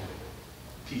actual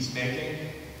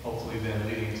peacemaking, hopefully then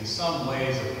leading to some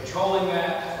ways of controlling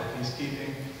that for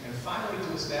peacekeeping, and finally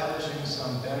to establishing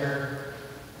some better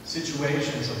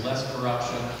situations of less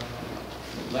corruption,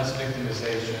 less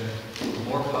victimization,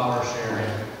 more power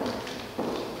sharing,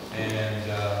 and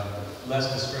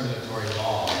less discriminatory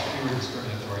laws, fewer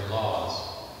discriminatory laws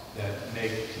that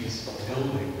make peace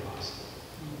building possible.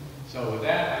 So with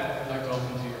that, I'd like to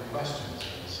open to your questions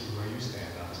and see where you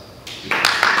stand on something.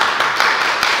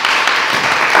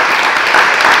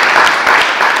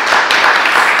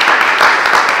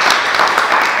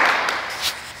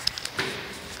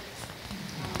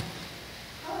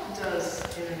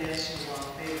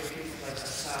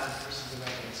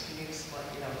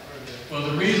 Well,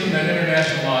 the reason that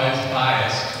international law is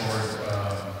biased toward,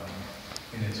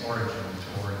 in its origin,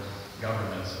 toward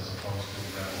governments as opposed to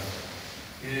rebels,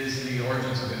 is the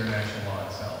origins of international law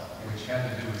itself, which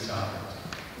had to do with sovereignty.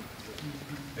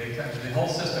 The whole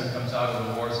system comes out of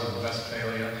the wars of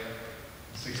Westphalia,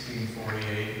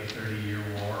 1648, the 30-Year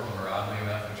War, where oddly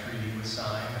enough a treaty was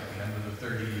signed at the end of the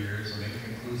 30 years, and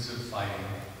inconclusive fighting,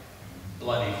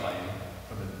 bloody fighting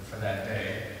for that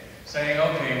day, saying,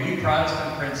 okay, we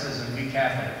Protestant princes and we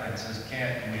Catholic princes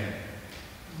can't win.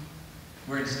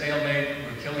 We're in stalemate,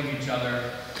 we're killing each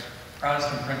other.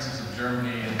 Protestant princes of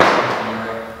Germany and Southern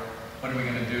Europe, what are we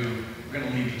going to do? We're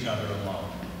going to leave each other alone.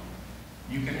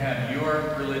 You can have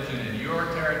your religion in your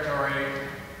territory,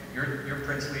 your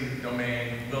princely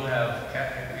domain, we'll have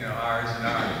ours in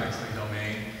our princely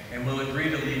domain, and we'll agree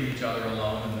to leave each other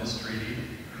alone in this treaty,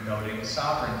 noting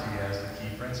sovereignty as the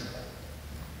key principle.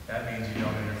 That means you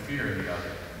don't interfere in the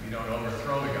other. You don't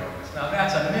overthrow the governments. Now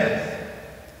that's a myth.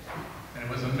 And it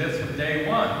was a myth from day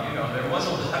one. There was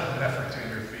a lot of effort to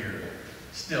interfere.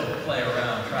 Still play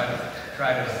around, try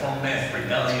to foment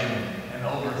rebellion and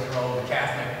overthrow the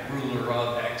Catholic ruler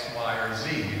of X, Y, or Z,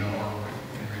 or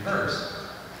in reverse.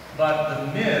 But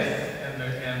the myth and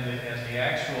the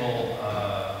actual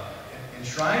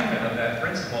enshrinement of that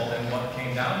principle and what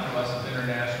came down to us as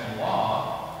international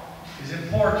law is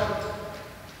important.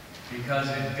 Because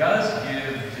it does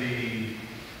give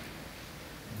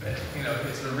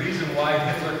it's the reason why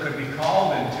Hitler could be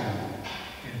called into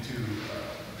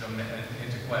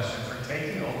question for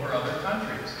taking over other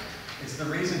countries. It's the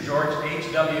reason George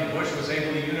H.W. Bush was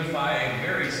able to unify a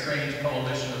very strange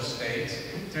coalition of states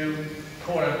to,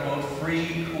 quote-unquote,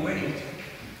 free Kuwait,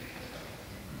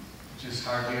 which is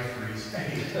hardly a free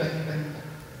state.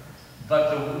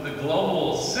 But the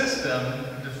global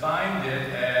system defined it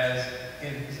as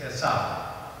sovereign,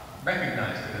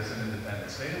 recognized it as an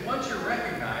independent state. And once you're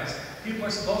recognized, people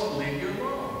are supposed to leave you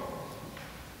alone.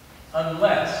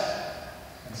 Unless,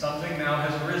 and something now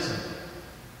has risen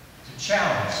to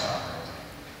challenge sovereignty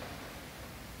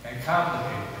and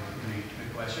complicate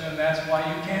the question, and that's why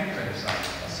you can't criticize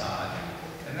Assad.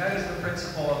 And that is the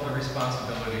principle of the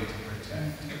responsibility to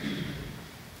protect.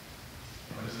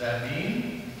 What does that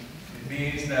mean? It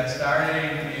means that starting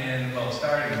in the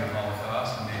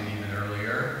Holocaust, and maybe even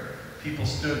earlier, people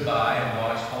stood by and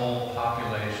watched whole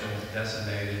populations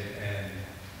decimated and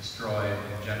destroyed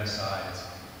in genocides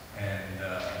and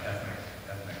ethnic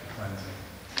cleansing.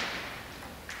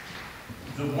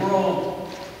 The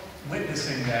world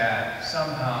witnessing that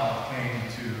somehow came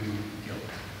to guilt,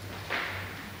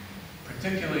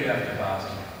 particularly after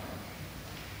Bosnia.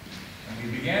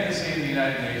 And we began to see in the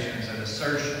United Nations an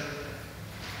assertion.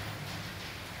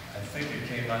 I think it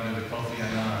came under the Kofi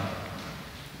Annan,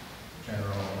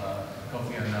 General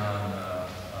Kofi Annan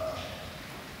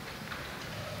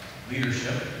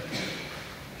leadership,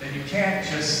 that you can't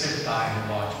just sit by and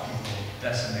watch people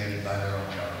decimated by their own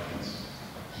governments.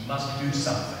 You must do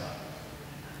something.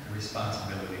 A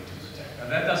responsibility to protect. Now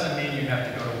that doesn't mean you have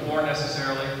to go to war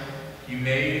necessarily. You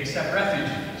may accept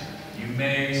refugees. You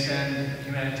may send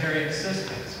humanitarian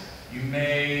assistance. You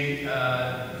may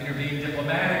intervene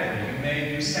diplomatically. You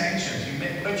may do sanctions.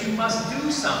 But you must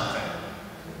do something,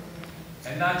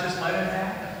 and not just let it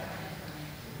happen.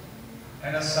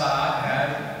 And Assad had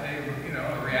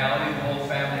a reality. The whole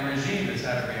family regime has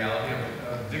had a reality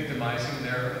of victimizing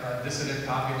their dissident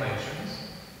populations,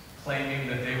 claiming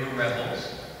that they were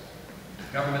rebels.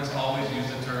 Governments always use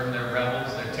the term, they're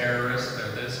rebels, they're terrorists,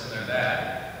 they're this and they're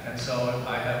that. And so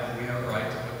we have a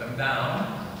right to put them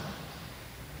down.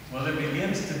 Well, there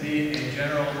begins to be a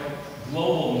general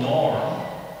global norm.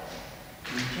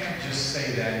 You can't just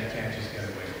say that, you can't just get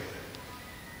away with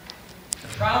it.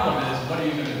 The problem is, what are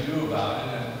you going to do about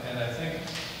it? And I think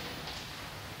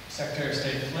Secretary of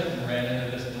State Clinton ran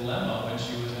into this dilemma when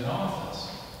she was in office,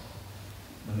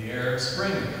 when the Arab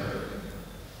Spring occurred.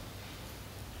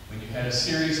 When you had a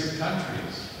series of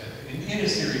countries, in a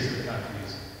series of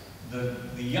countries,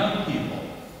 the young people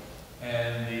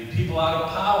and the people out of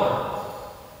power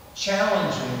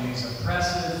challenging these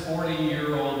oppressive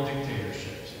 40-year-old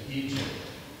dictatorships in Egypt,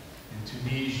 in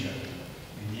Tunisia,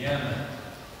 in Yemen,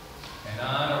 and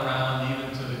on around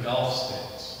even to the Gulf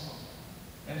states.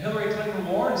 And Hillary Clinton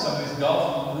warned some of these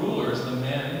Gulf rulers, the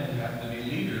men who happen to be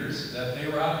leaders, that they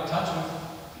were out of touch with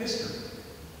history.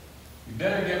 You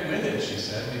better get with it, she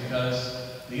said, because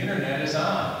the internet is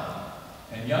on,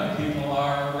 and young people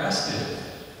are restive,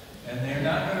 and they're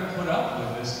not going to put up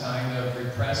with this kind of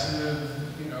repressive,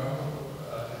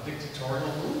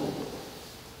 dictatorial rule.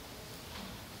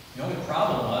 The only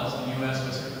problem was the U.S.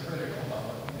 was hypocritical about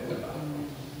what we did about it.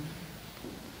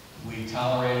 We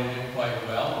tolerated it quite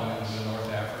well when it was in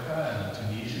North Africa, and the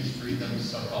Tunisians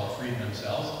so-called freed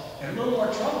themselves. And a little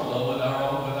more trouble, though, with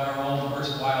our old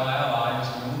erstwhile ally,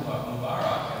 Mr.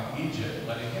 Mubarak in Egypt,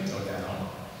 letting him go down.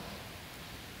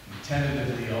 We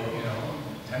tentatively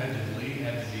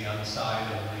had to be on the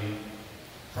side of the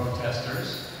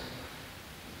protesters.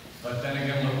 But then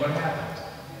again, look what happened.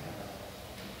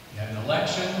 You had an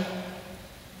election.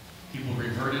 People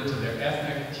reverted to their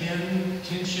ethnic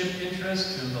kinship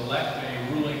interest to elect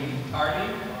a ruling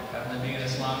party, happened to be an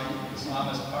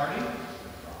Islamist party.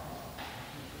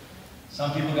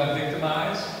 Some people got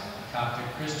victimized, Coptic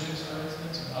Christians, for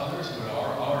instance, and others who had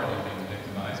already been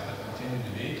victimized, but continued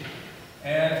to be.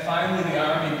 And finally, the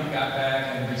army got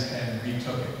back and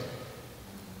retook it.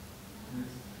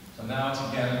 So now it's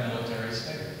again a military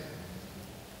state.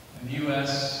 And the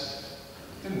U.S.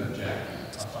 didn't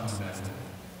object fundamentally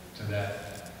to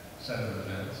that set of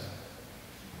events.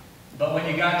 But when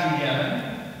you got to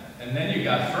Yemen, and then you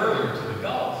got further to the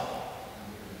Gulf,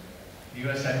 the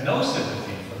U.S. had no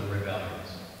sympathy for the rebellions.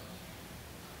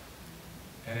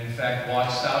 And in fact,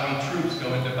 watched Saudi troops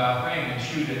go into Bahrain and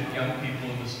shoot at young people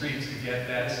in the streets to get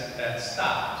that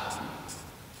stopped.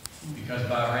 Because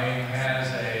Bahrain has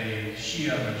a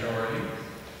Shia majority,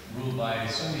 ruled by a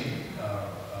Sunni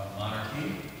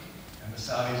monarchy, and the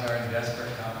Saudis are in desperate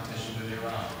competition with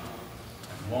Iran.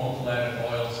 And won't let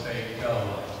an oil state go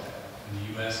like that. And the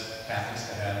U.S. happens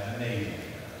to have the Navy,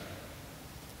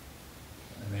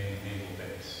 the naval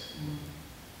base.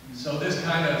 So this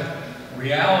kind of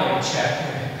reality check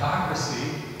and hypocrisy,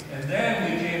 and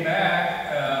then we came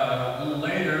back a little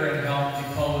later and helped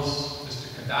depose Mr.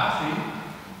 Gaddafi.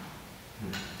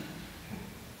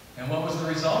 And what was the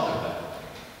result of that?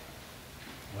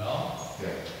 Well,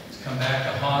 it's come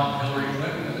back to haunt Hillary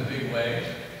Clinton in a big way,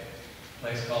 a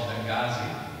place called Benghazi.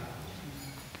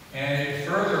 And it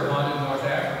further haunted North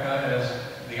Africa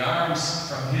as the arms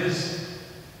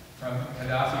from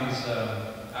Gaddafi's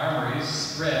armories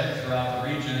spread throughout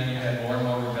the region, and you had more and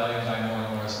more rebellion by more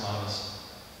and more Islamist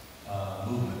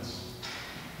movements,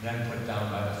 then put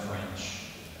down by the French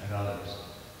and others.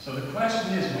 So the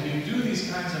question is, when you do these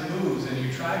kinds of moves and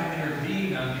you try to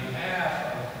intervene on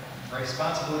behalf of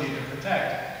responsibility to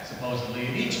protect, supposedly,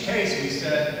 in each case we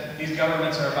said these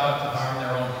governments are about to harm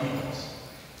their own peoples.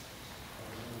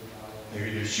 They're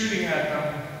either shooting at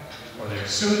them, or they're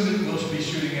soon will be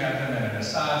shooting at them, and in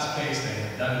Assad's case, they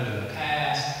have done it in the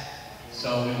past,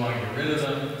 so we want to get rid of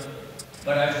them.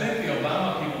 But I think the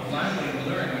Obama people finally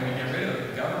learned when you get rid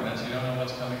of governments, you don't know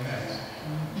what's coming next.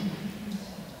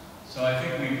 So I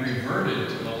think we've reverted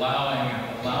to allowing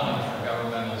for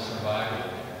governmental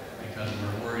survival because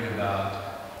we're worried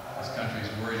about, this country's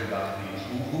worried about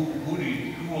who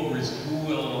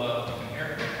will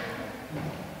inherit.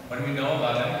 What do we know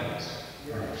about any of these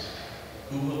groups?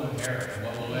 Who will inherit and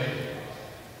what will they do?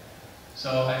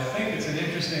 So I think it's an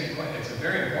interesting question. It's a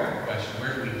very important question.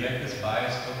 Where do we get this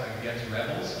bias against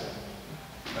rebels?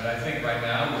 But I think right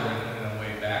now we're in a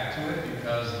way back to it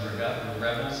because the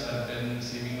rebels have been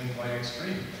seemingly quite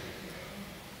extreme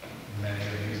in many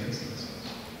of these instances.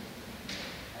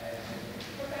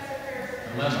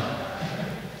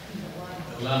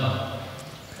 Dilemma.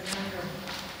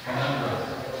 Conundrum.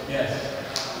 Yes.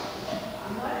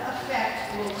 What effect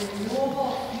will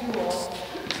renewable fuel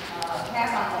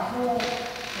have on the whole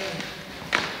thing?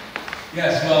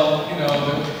 Yes, well, you know,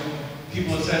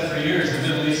 people have said for years the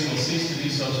Middle East will cease to be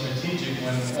so strategic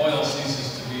when oil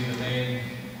ceases to be the main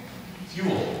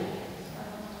fuel.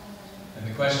 And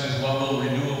the question is, what will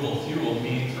renewable fuel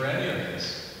mean for any of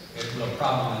this? It will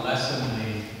probably lessen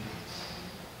the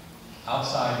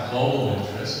outside global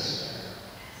interests.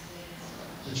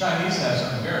 The Chinese have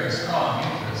some very strong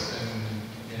interest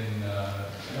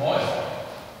in oil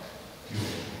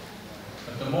fuel.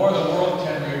 But the more the world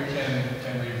can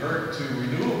revert to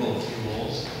renewable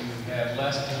fuels, you have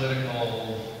less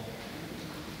political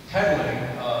peddling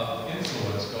of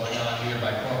influence going on either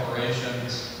by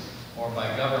corporations or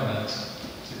by governments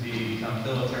to become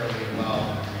militarily involved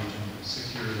in the region to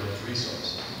secure those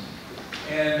resources.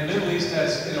 And the Middle East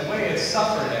has, in a way, it's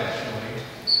suffered actually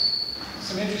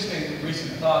some interesting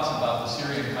recent thoughts about the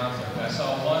Syrian conflict. I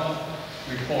saw one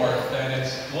report that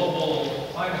it's global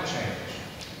climate change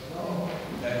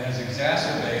that has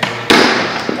exacerbated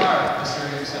part of the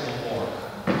Syrian civil war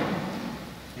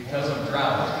because of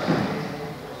drought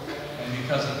and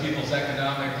because of people's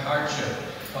economic hardship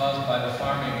caused by the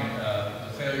farming,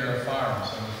 the failure of farms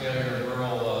and the failure of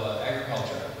rural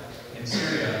agriculture in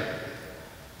Syria,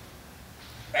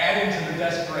 adding to the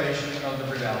desperation of the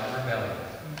rebellion.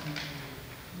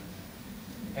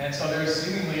 And so there's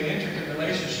seemingly an intricate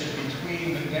relationship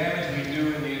between the damage we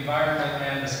do in the environment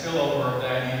and the spillover of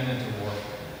that even into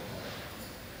warfare.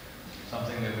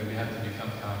 Something that we have to become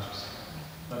conscious of.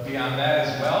 But beyond that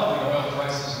as well, the oil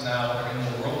prices now in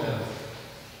the world have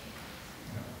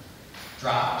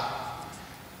dropped,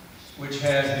 which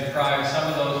has deprived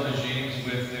some of those regimes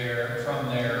from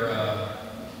their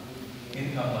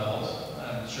income levels.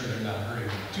 I'm sure they're not hurting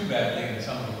too badly in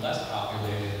some of the less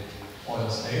populated oil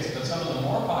states, but some of the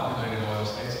more populated oil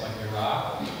states like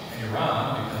Iraq and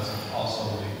Iran, because of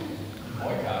also the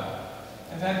boycott,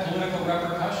 have had political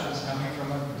repercussions coming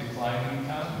from a declining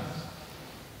economy.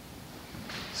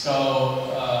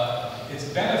 So it's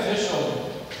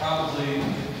beneficial, probably in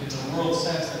the world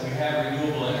sense, that we have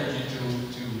renewable energy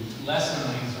to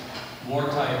lessen these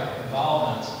war-type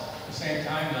involvements. At the same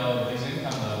time, though, these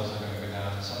income levels are going to go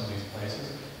down in some of these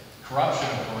places. Corruption,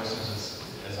 of course, is,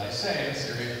 as I say, a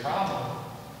serious problem.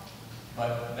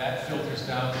 But that filters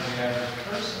down to the average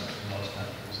person in those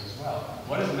countries as well.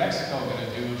 What is Mexico going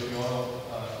to do if the oil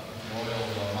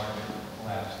market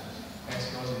collapses?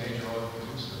 Mexico is a major oil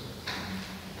producer.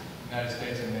 The United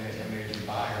States is a major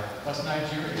buyer. What's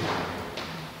Nigeria doing?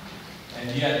 And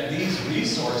yet these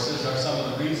resources are some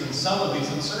of the reasons some of these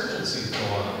insurgencies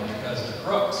go on, because the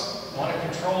crooks want to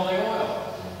control the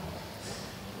oil.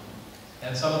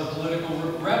 And some of the political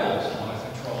rebels want to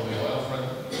control the oil for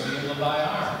being able to buy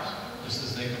arms, just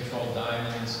as they control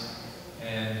diamonds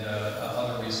and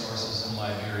other resources in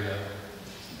Liberia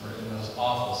in those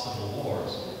awful civil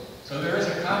wars. So there is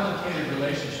a complicated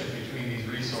relationship between these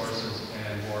resources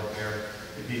and warfare.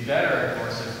 It'd be better, of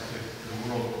course, if the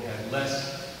world had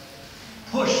less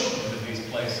push into these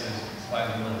places by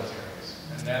the militaries.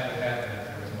 And that would happen if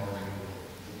there was more renewable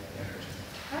energy.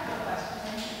 I have a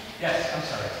question. Yes, I'm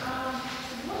sorry.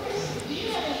 Do you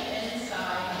have any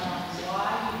insight on why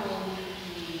you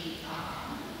believe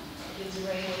the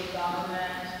Israeli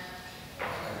government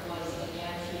was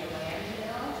against the Iran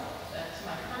deal? That's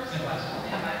my first question.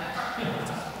 And my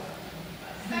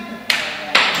second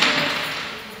question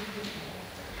is,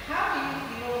 how do you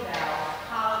feel about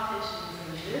politicians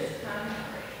in this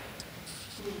country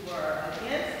who were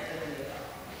against the deal,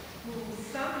 who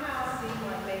somehow seem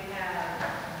like they have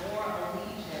more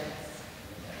allegiance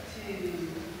to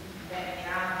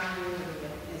Netanyahu and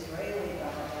the Israeli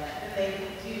government than they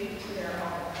do to their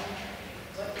own country?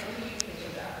 What do you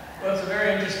think about that? Well, it's a very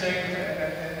interesting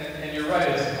right,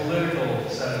 it's a political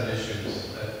set of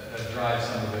issues that drive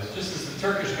some of this. Just as the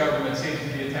Turkish government seems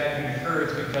to be attacking the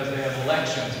Kurds because they have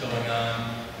elections going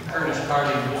on. The Kurdish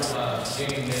party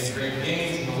made great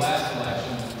gains in the last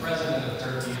election. The president of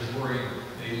Turkey is worried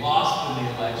that he lost in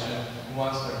the election and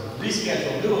wants to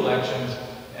reschedule new elections,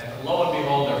 and lo and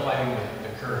behold, they're fighting the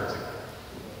Kurds.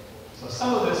 So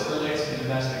some of this relates to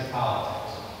domestic politics.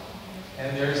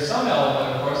 And there's some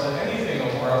element, of course, that anything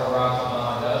Barack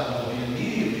Obama does will be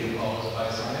immediately opposed by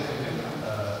a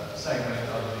significant segment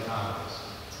of the Congress.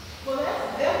 Well,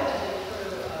 that's definitely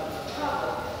true of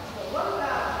Republicans. But what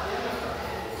about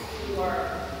Democrats who are...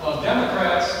 Well,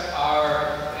 Democrats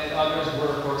are, and others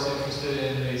were, of course, interested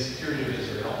in the security of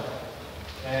Israel.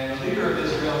 And the leader of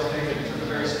Israel has taken a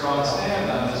very strong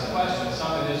stand on this question.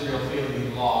 Some in Israel feel he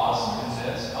lost in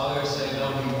this. Others say,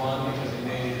 no, he won because he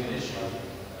made it an issue.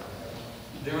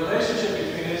 The relationship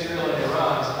between Israel and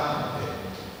Iran is complicated.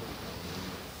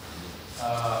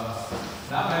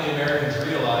 Not many Americans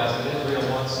realize that Israel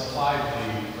once supplied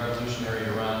the revolutionary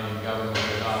Iranian government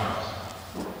with arms.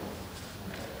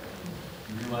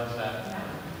 You realize that?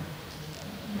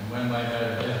 And when might that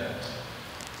have been?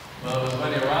 Well, it was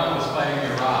when Iran was fighting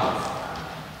Iraq,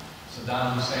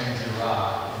 Saddam Hussein's Iraq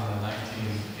in the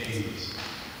 1980s.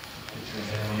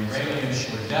 And the Iranians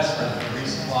were desperate to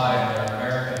resupply their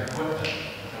American equipment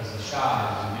because the Shah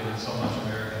had been given so much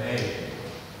American aid.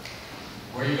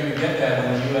 Where are you going to get that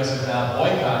when the U.S. is now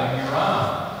boycotting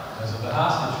Iran because of the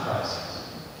hostage crisis?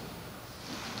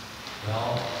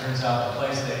 Well, it turns out the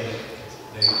place they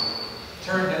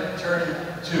turned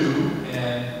to,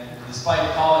 and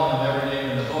despite calling them every name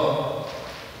in the book,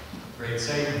 great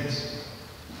Satans,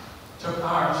 took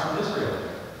arms from Israel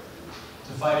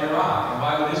to fight Iraq. And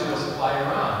why would Israel supply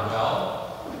Iran?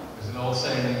 Well, there's an old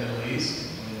saying in the Middle East,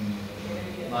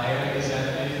 my enemy's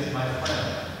enemy is my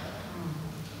friend.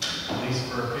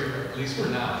 At least for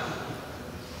now.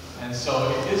 And so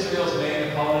if Israel's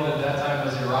main opponent at that time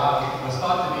was Iraq, it was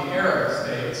thought to be Arab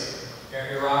states,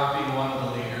 Iraq being one of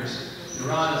the leaders.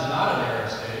 Iran is not an Arab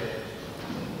state,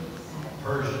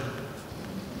 Persian.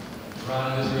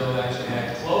 Iran and Israel actually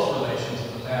had close relations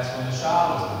in the past when the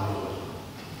Shah was the ruler.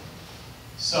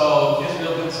 So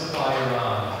Israel didn't supply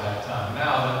Iran at that time.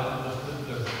 Now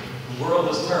the world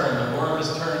has turned, the worm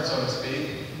has turned, so to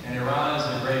speak, and Iran is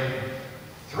the great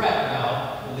threat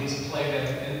now, at least played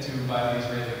into by the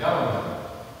Israeli government,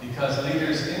 because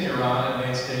leaders in Iran have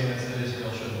made statements that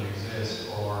Israel shouldn't exist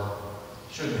or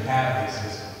shouldn't have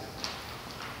existed.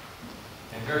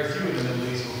 And very few in the Middle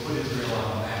East will put Israel on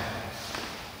the map.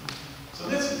 So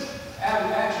this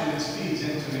actually feeds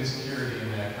into insecurity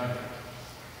in that country.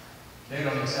 They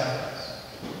don't accept us.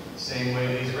 The same way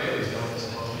the Israelis don't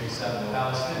supposed to accept the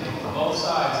Palestinians. Both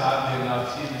sides, oddly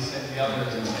enough, see the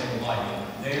others in the same light.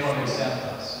 They don't accept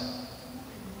us.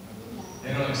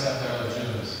 They don't accept our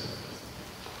legitimacy.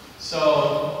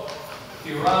 So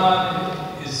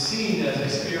Iran is seen as a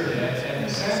spearhead, and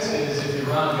the sense is if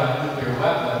Iran got nuclear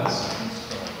weapons,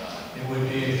 it would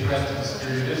be a threat to the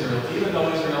security of Israel, even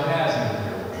though Israel has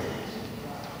nuclear weapons.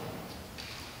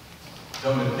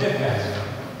 Don't admit has them,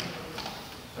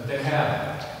 but they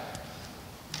have.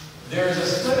 There is a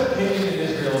split opinion in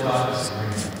Israel about this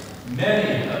agreement.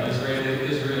 Many of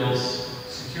Israel's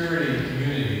security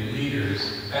community leaders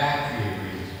back the agreement.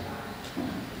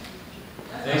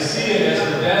 They see it as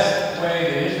the best way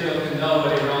that Israel can know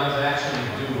what Iran's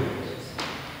actually doing,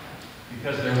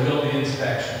 because there will be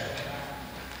inspection.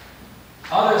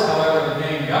 Others, however, the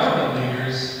main government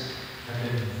leaders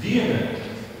have been vehement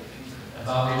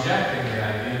about rejecting the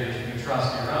idea that you can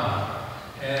trust Iran.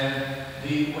 And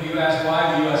when you ask why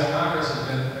the U.S. Congress has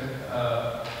been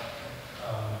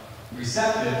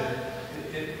receptive,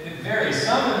 it varies.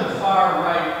 Some in the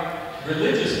far-right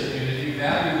religious community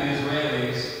value the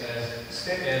Israelis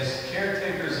as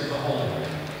caretakers of the Holy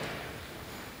Land.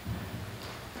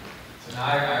 It's an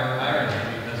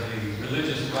irony because the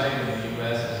religious right in the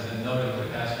U.S. has been noted for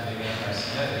past being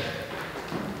anti-Semitic.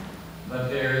 But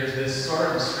there is this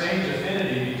sort of strange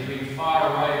affinity between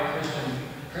far-right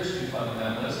Christian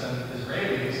fundamentalists and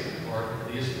Israelis, or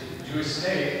the Jewish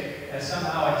state, as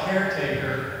somehow a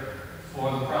caretaker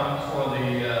for the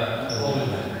Holy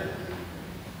Land.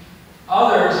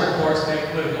 Others, of course, make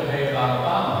political hay about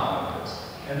Obama on this.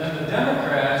 And then the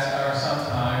Democrats are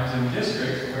sometimes in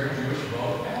districts where Jewish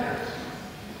vote matters.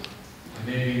 It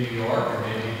may be New York, or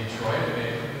maybe Detroit, or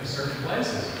maybe in certain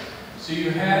places. So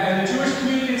you have, and the Jewish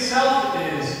community itself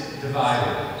is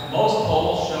divided. Most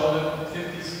polls show that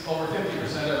over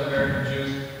 50% of American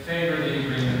Jews favor the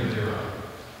agreement with Iran.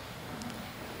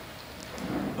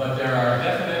 But there are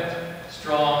definite,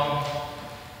 strong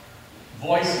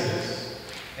voices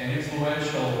and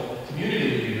influential community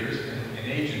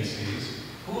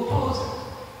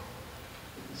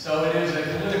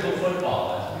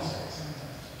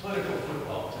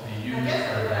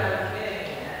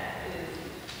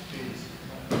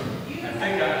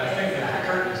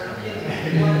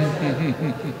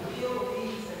the real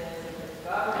reason is that the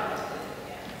government is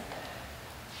against that.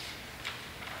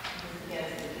 Is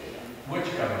against the deal. Which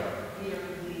government?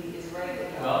 The Israeli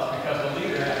government. Well, it's because the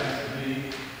leader happens to be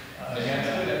against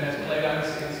it and has played on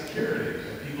its insecurities.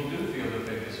 And people do feel that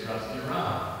they distrust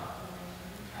Iran.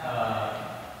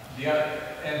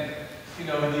 And, you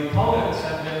know, the opponents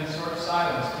have been sort of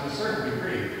silenced to a certain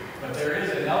degree, but there is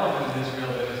an element in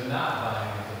Israel that is not buying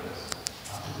into this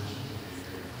opposition to the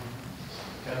agreement.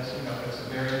 Because, you know, it's a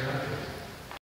very